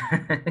wealthy.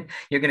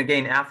 You're going to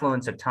gain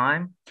affluence of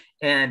time,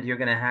 and you're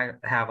going to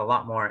have a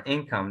lot more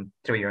income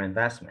through your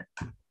investment.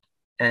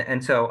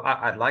 And so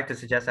I'd like to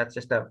suggest that's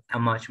just a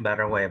much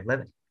better way of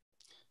living.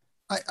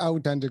 I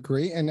would tend to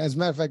agree. And as a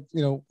matter of fact,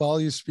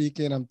 while you're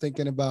speaking, I'm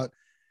thinking about,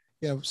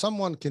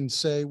 someone can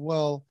say,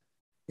 well,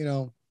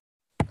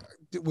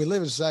 we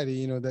live in a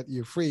society, that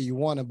you're free, you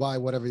want to buy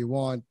whatever you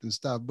want and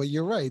stuff. But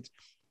you're right.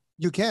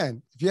 You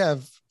can.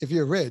 If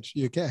you're rich,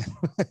 you can.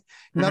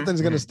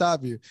 Nothing's going to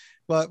stop you.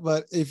 But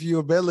if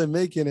you're barely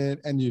making it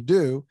and you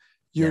do,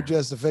 you're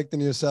just affecting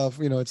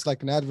yourself. It's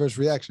like an adverse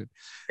reaction.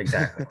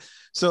 Exactly.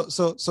 So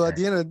at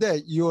the end of the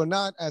day, you are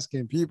not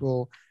asking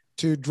people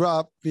to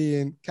drop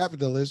being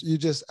capitalist. You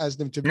just ask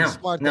them to be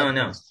smart.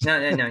 No.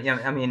 Yeah,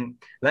 I mean,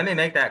 let me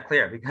make that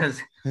clear, because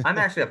I'm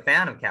actually a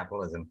fan of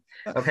capitalism.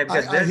 Okay,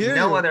 because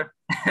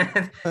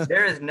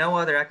there is no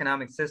other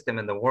economic system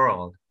in the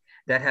world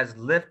that has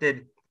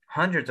lifted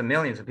hundreds of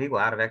millions of people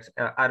out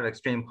of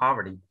extreme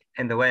poverty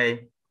in the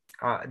way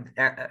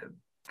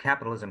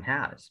capitalism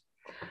has.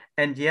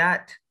 And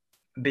yet,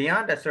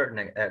 beyond a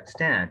certain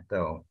extent,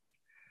 though,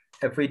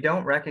 if we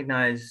don't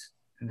recognize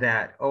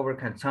that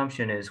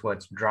overconsumption is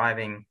what's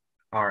driving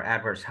our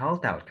adverse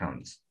health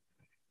outcomes,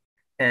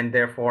 and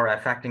therefore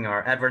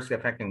adversely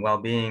affecting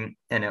well-being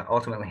and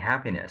ultimately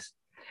happiness,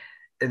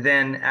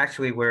 then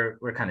actually we're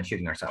kind of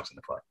shooting ourselves in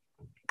the foot.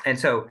 And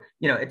so,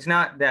 it's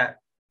not that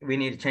we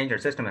need to change our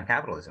system of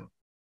capitalism.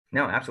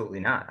 No,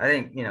 absolutely not. I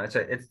think,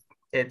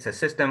 it's a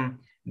system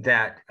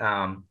that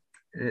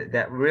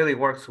really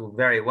works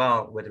very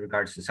well with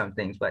regards to some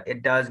things, but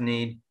it does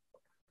need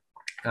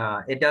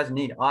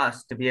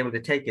us to be able to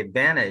take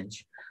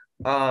advantage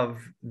of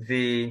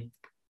the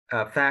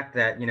fact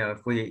that,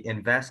 if we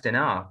invest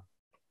enough,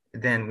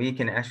 then we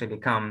can actually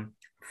become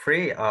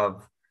free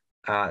of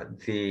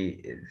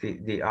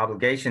the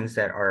obligations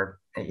that are,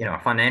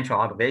 financial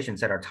obligations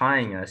that are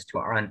tying us to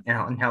our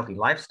unhealthy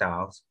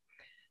lifestyles,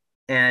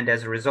 and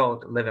as a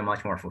result, live a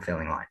much more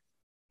fulfilling life.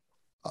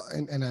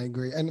 And I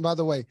agree. And by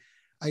the way,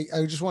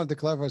 I just wanted to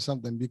clarify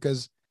something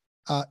because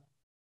uh,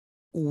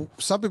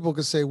 some people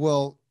could say,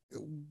 well,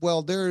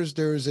 there's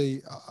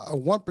a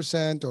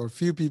 1% or a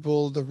few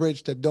people, the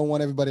rich, that don't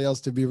want everybody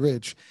else to be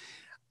rich.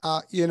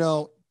 You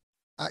know,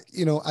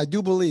 I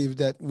do believe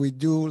that we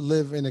do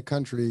live in a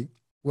country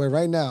where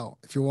right now,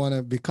 if you want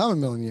to become a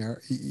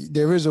millionaire,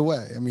 there is a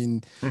way. I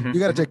mean, Mm-hmm, you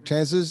got to mm-hmm, take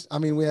chances. I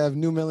mean, we have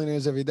new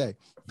millionaires every day.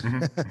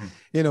 mm-hmm,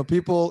 mm-hmm.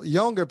 People,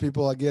 younger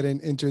people are getting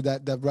into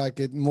that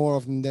bracket more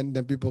often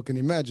than people can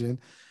imagine,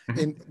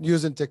 in Mm-hmm.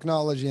 using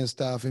technology and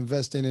stuff,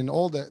 investing in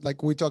all that.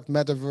 Like we talked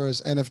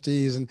metaverse,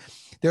 NFTs, and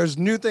there's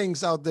new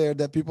things out there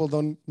that people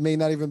don't may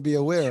not even be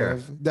aware Sure.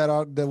 of that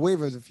are the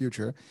wave of the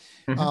future.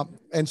 Mm-hmm,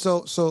 And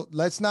so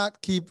let's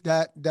not keep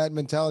that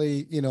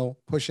mentality,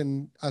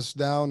 pushing us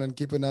down and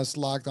keeping us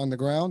locked on the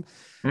ground.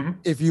 mm-hmm,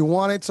 If you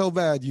want it so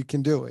bad, you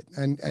can do it.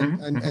 And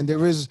mm-hmm.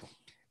 there is,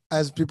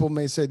 as people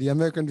may say, the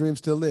American dream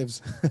still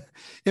lives.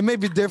 It may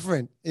be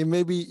different. It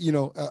may be,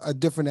 a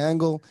different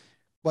angle,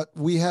 but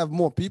we have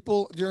more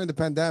people during the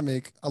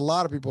pandemic. A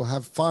lot of people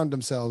have found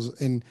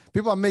themselves in,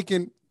 people are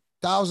making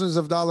thousands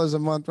of dollars a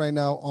month right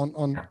now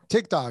on Yeah.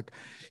 TikTok.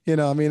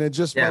 I mean, it's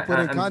just by Yeah,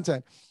 putting I mean,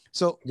 content.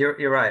 So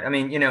you're right. I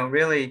mean,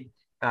 really,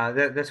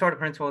 the sort of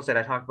principles that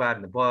I talk about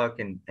in the book,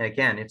 and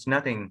again, it's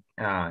nothing,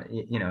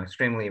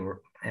 extremely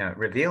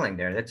revealing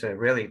there. That's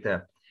really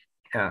the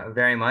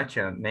very much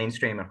a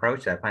mainstream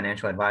approach that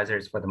financial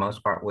advisors, for the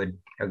most part, would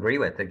agree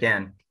with.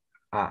 Again,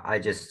 I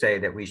just say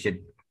that we should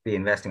be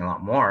investing a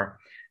lot more.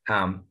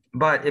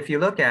 But if you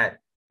look at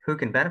who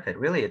can benefit,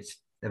 really, it's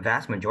the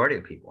vast majority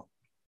of people,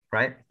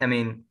 right? I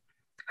mean,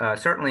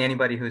 certainly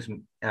anybody who's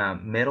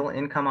middle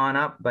income on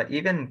up, but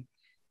even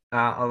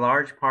a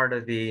large part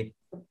of the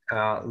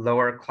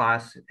lower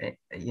class,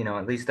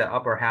 at least the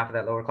upper half of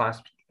that lower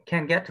class,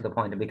 can get to the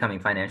point of becoming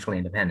financially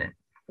independent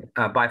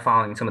by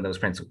following some of those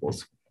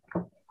principles.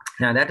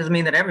 Now, that doesn't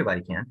mean that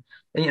everybody can.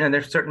 And,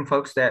 there's certain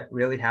folks that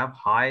really have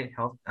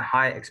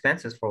high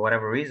expenses for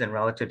whatever reason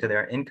relative to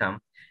their income.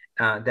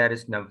 That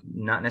is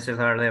not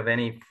necessarily of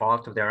any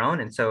fault of their own.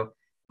 And so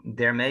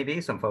there may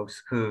be some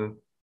folks who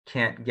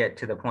can't get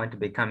to the point of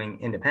becoming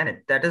independent.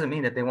 That doesn't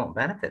mean that they won't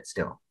benefit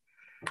still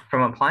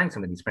from applying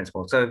some of these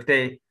principles. So if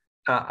they,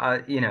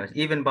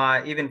 even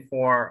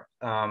for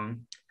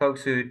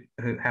folks who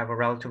have a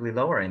relatively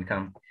lower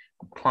income,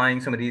 applying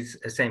some of these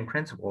same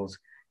principles,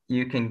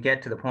 you can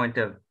get to the point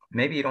of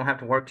maybe you don't have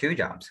to work two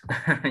jobs.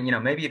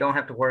 Maybe you don't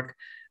have to work,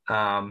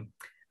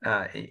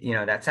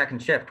 that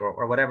second shift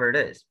or whatever it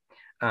is.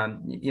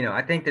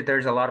 I think that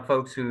there's a lot of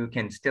folks who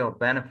can still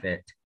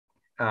benefit,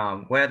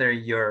 whether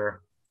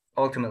you're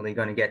ultimately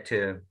going to get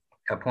to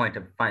a point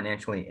of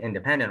financially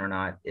independent or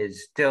not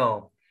is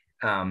still,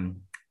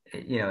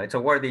 it's a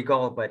worthy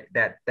goal, but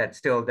that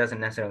still doesn't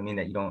necessarily mean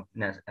that you don't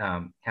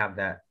have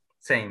that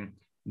same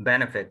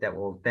benefit that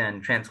will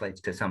then translate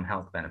to some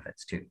health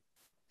benefits too.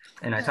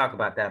 And I talk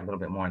about that a little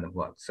bit more in the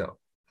book. So,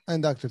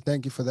 and doctor,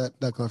 thank you for that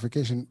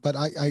clarification. But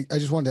I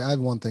just wanted to add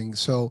one thing.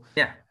 So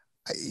yeah,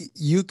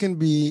 you can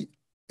be,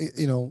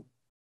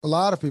 a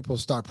lot of people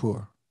start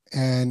poor,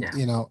 and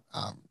yeah,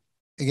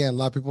 again, a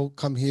lot of people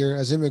come here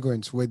as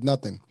immigrants with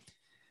nothing,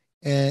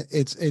 and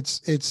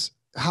it's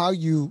how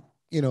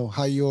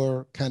how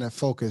you're kind of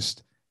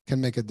focused can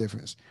make a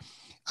difference.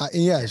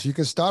 Yes, you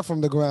can start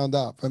from the ground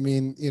up. I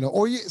mean,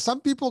 or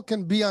some people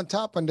can be on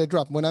top and they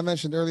drop. When I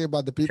mentioned earlier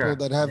about the people sure,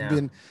 that have yeah,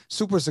 been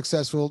super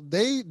successful,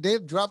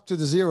 they've dropped to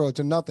the zero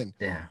to nothing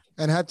yeah,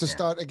 and had to yeah,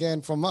 start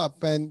again from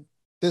up. And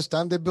this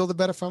time they build a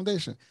better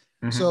foundation.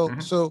 mm-hmm, So mm-hmm,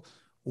 so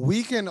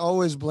we can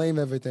always blame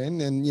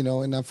everything, and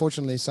and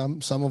unfortunately,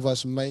 some of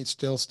us might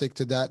still stick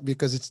to that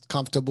because it's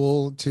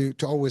comfortable to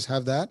always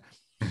have that.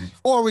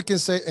 Or we can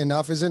say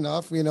enough is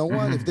enough. You know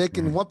what? If mm-hmm, they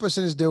can, mm-hmm,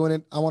 1% is doing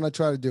it, I want to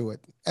try to do it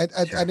at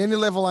sure, any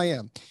level I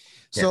am.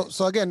 yeah,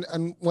 So again,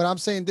 and when I'm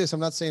saying this, I'm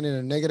not saying it in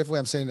a negative way.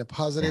 I'm saying in a yeah,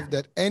 positive,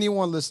 that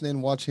anyone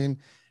listening,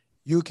 watching,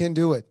 you can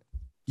do it.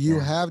 You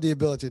yeah, have the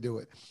ability to do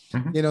it.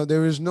 mm-hmm,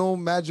 There is no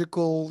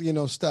magical,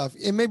 stuff.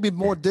 It may be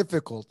more yeah,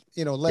 difficult,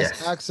 less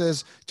yes,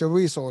 access to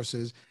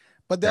resources,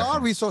 but there are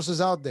definitely, resources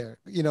out there,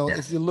 if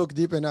yes, you look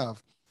deep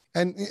enough.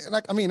 And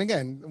like, I mean,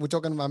 again, we're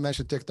talking about, I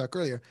mentioned TikTok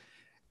earlier.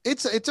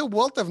 It's a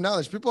wealth of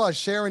knowledge. People are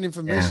sharing yeah,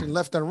 information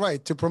left and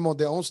right to promote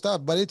their own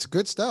stuff, but it's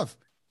good stuff.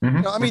 I mm-hmm,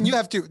 mean, mm-hmm, you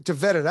have to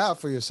vet it out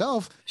for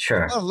yourself. But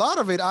sure. a lot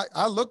of it,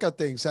 I look at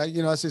things.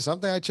 I see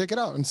something, I check it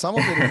out, and some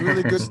of it is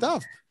really good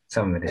stuff.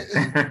 Some of it is.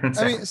 I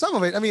So, mean, some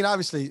of it. I mean,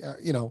 obviously, there's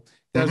a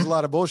mm-hmm.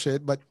 lot of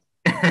bullshit, but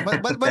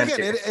That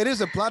again, too. it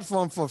is a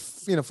platform for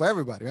for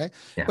everybody, right?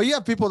 Yeah. But you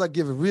have people that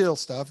give real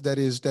stuff that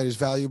is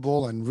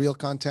valuable and real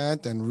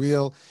content and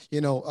real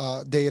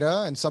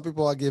data, and some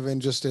people are given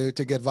just to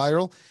get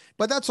viral,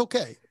 but that's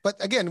okay.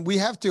 But again, we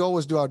have to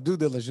always do our due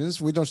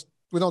diligence. We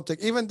don't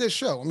take even this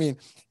show. I mean,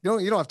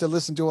 you don't have to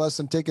listen to us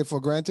and take it for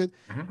granted.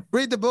 Mm-hmm.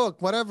 Read the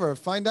book, whatever,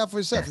 find out for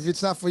yourself. If Yes.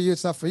 it's not for you,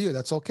 it's not for you.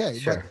 That's okay.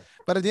 But Sure.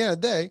 but at the end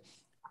of the day,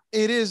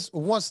 it is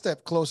one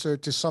step closer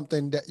to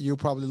something that you're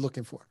probably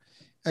looking for.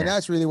 And Yeah.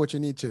 that's really what you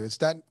need to. It's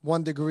that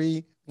one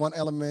degree, one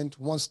element,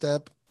 one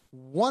step,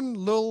 one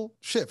little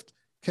shift.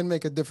 can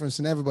make a difference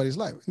in everybody's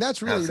life. And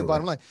that's really the Absolutely.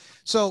 bottom line.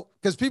 So,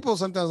 because people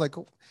sometimes like,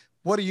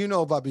 what do you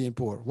know about being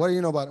poor? What do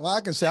you know about it? Well,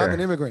 I can say I'm Sure. an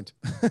immigrant.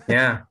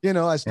 Yeah. You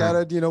know, I Yeah.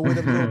 started, you know, with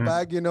a little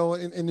bag, you know,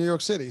 in New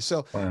York City.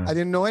 So Wow. I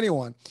didn't know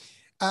anyone.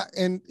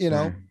 And, you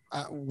know,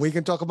 Mm. we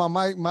can talk about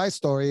my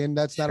story, and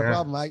that's not a Sure.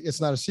 problem.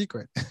 It's not a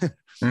secret.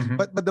 Mhm.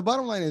 But the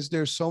bottom line is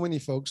there's so many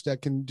folks that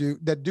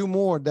do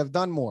more, that've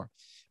done more.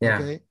 Yeah.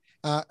 Okay.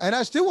 And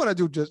I still want to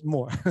do just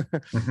more.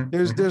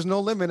 Mhm. There's no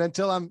limit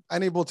until I'm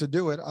unable to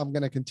do it. I'm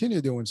going to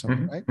continue doing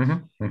something, Mhm. right?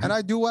 Mhm. And Mhm.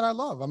 I do what I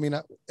love. I mean,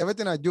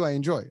 everything I do, I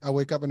enjoy. I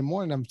wake up in the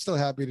morning, I'm still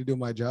happy to do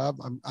my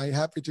job. I'm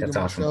happy to do That's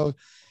my awesome. show.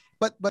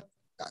 But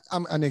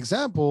I'm an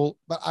example,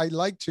 but I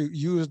like to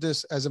use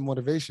this as a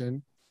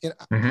motivation. And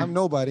I'm Mhm.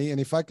 nobody. And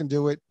if I can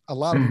do it, a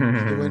lot of people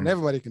can do it, and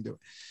everybody can do it.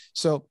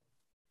 So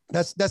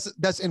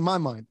that's in my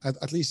mind.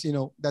 At least, you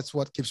know, that's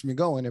what keeps me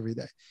going every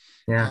day.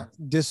 Yeah.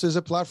 This is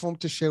a platform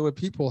to share with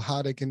people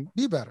how they can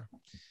be better.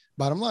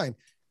 Bottom line,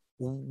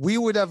 we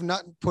would have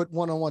not put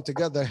one-on-one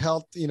together,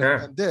 health, you know, Sure.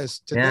 and this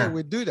today Yeah.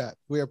 we do that.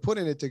 We are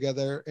putting it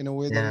together in a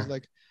way that Yeah. is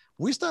like,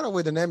 we started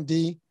with an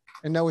MD,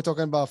 and now we're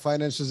talking about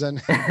finances. And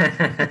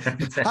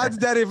how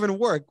did that even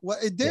work? Well,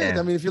 it did. Yeah.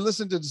 I mean, if you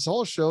listen to this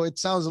whole show, it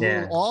sounds a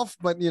little Yeah. off,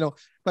 but you know,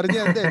 but at the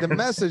end of the day, the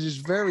message is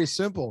very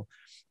simple.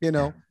 You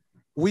know,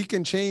 we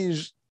can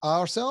change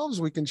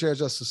ourselves, we can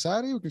change our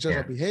society, we can change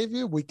our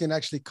behavior, we can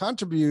actually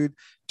contribute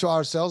to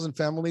ourselves and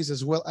families,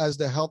 as well as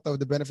the health of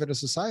the benefit of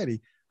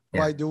society,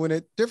 by doing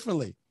it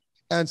differently.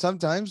 And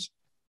sometimes,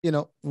 you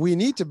know, we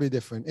need to be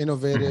different,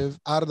 innovative,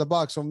 out of the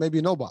box, or maybe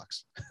no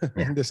box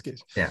in this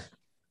case. Yeah.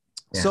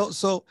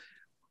 So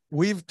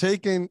we've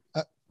taken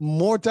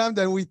more time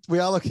than we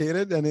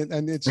allocated,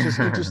 and it's just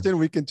interesting.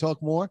 We can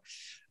talk more.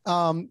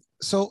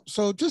 So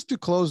just to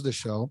close the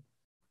show,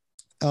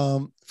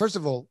 first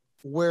of all,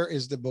 where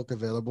is the book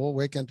available?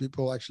 Where can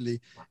people actually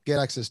get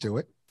access to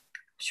it?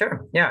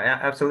 Sure. Yeah,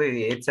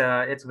 absolutely. It's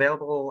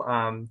available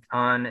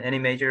on any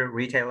major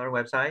retailer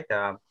website,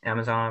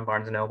 Amazon,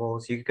 Barnes and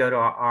Nobles. You could go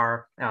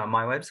to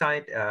my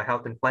website,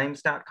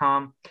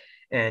 healthinflames.com,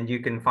 and you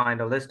can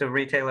find a list of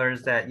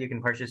retailers that you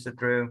can purchase it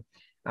through.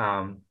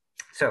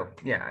 So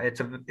yeah,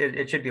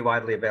 it should be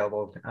widely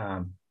available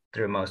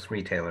through most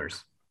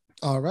retailers.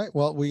 All right.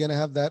 Well, we're going to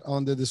have that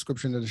on the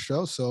description of the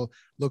show. So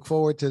look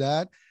forward to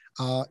that.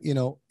 You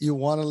know, you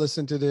want to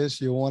listen to this,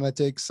 you want to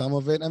take some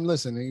of it and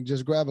listen, and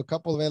just grab a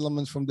couple of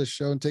elements from this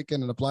show and take it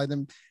and apply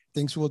them.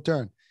 Things will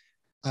turn.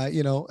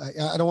 You know,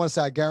 I don't want to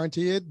say I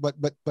guarantee it, but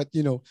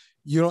you know,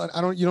 you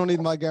don't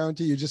need my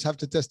guarantee. You just have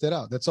to test it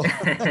out. That's all.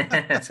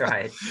 That's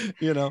right.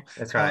 You know,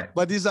 that's right.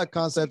 But these are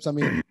concepts. I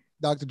mean,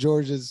 Dr.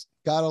 George has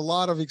got a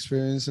lot of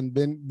experience and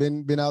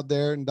been out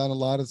there and done a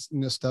lot of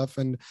stuff,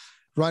 and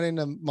running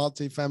a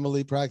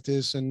multi-family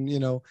practice, and you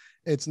know,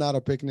 it's not a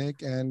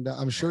picnic, and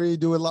I'm sure you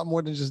do a lot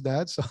more than just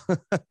that. So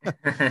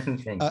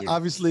Thank you.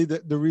 Obviously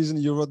the reason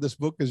you wrote this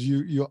book is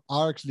you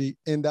are actually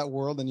in that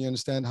world and you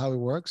understand how it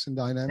works and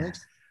dynamics.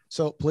 Yes.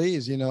 So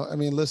please, you know, I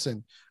mean,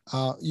 listen,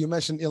 you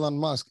mentioned Elon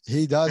Musk.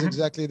 He does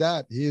exactly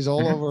that. He's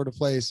all over the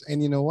place,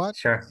 and you know what?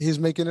 Sure. He's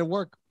making it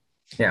work.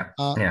 Yeah.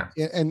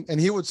 And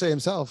he would say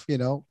himself, you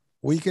know,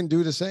 we can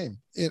do the same.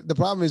 The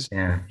problem is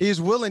he's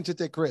willing to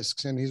take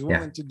risks, and he's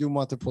willing to do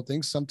multiple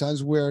things.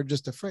 Sometimes we're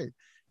just afraid.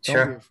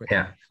 Don't be afraid.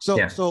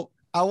 Yeah. So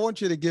I want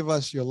you to give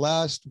us your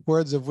last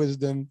words of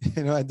wisdom,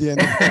 you know, at the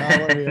end of the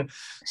hour here.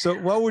 So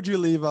what would you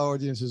leave our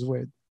audiences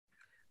with?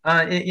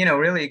 You know,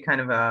 really kind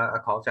of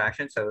a call to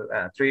action. So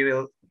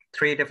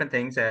three different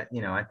things that,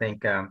 you know, I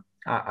think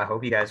I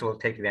hope you guys will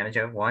take advantage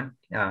of. One,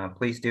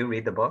 please do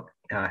read the book,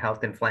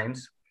 Health in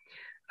Flames,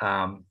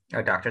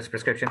 a doctor's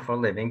prescription for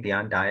living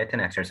beyond diet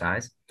and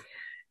exercise.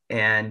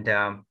 And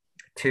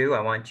two, I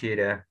want you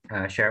to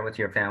share it with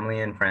your family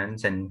and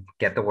friends and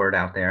get the word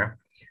out there.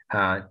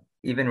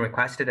 Even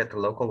request it at the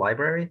local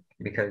library,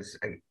 because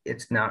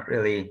it's not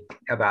really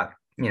about,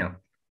 you know,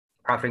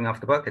 profiting off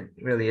the book. It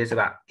really is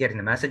about getting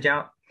the message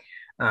out.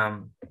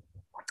 And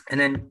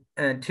then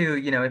two,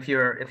 you know, if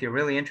you're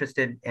really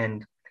interested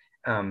and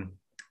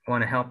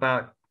want to help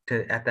out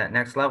at that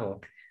next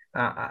level,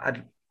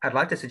 I'd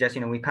like to suggest,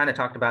 you know, we kind of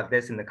talked about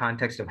this in the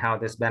context of how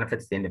this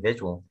benefits the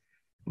individual,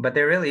 but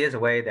there really is a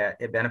way that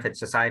it benefits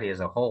society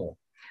as a whole.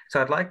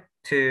 So I'd like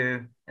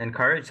to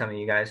encourage some of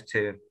you guys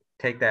to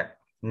take that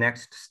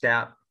next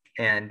step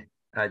and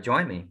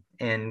join me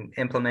in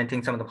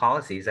implementing some of the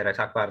policies that I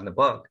talk about in the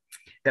book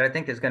that I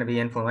think is going to be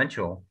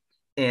influential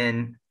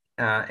in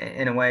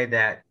a way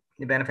that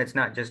benefits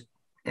not just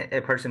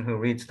a person who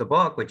reads the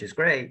book, which is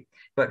great,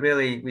 but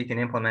really we can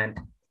implement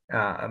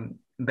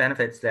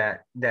benefits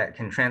that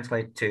can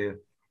translate to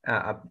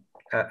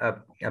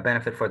a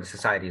benefit for the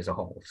society as a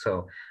whole.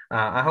 So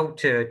I hope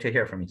to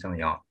hear from you, some of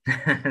y'all.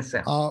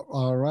 So.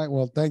 All right.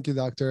 Well, thank you,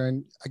 doctor.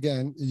 And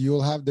again,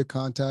 you'll have the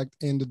contact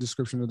in the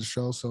description of the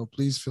show. So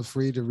please feel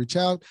free to reach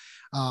out,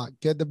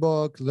 get the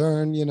book,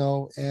 learn, you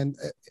know, and,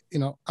 you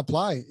know,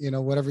 apply, you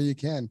know, whatever you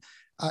can.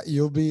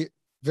 You'll be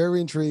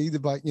very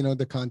intrigued by, you know,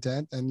 the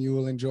content, and you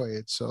will enjoy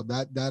it. So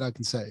that I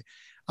can say.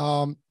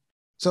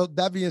 So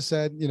that being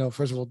said,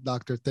 first of all,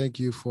 doctor, thank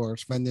you for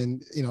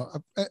spending,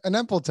 an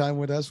ample time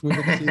with us. We've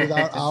exceeded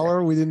our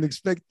hour. We didn't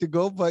expect to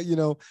go, but,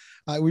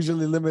 I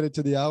usually limit it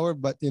to the hour,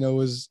 but, it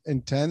was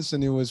intense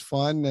and it was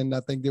fun. And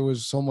I think there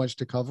was so much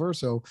to cover.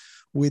 So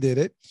we did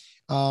it.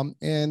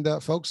 And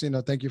folks,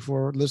 thank you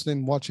for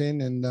listening,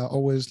 watching, and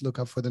always look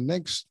up for the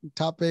next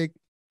topic,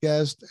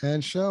 guest,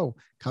 and show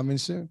coming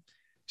soon.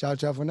 Ciao,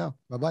 ciao for now.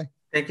 Bye-bye.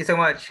 Thank you so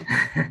much.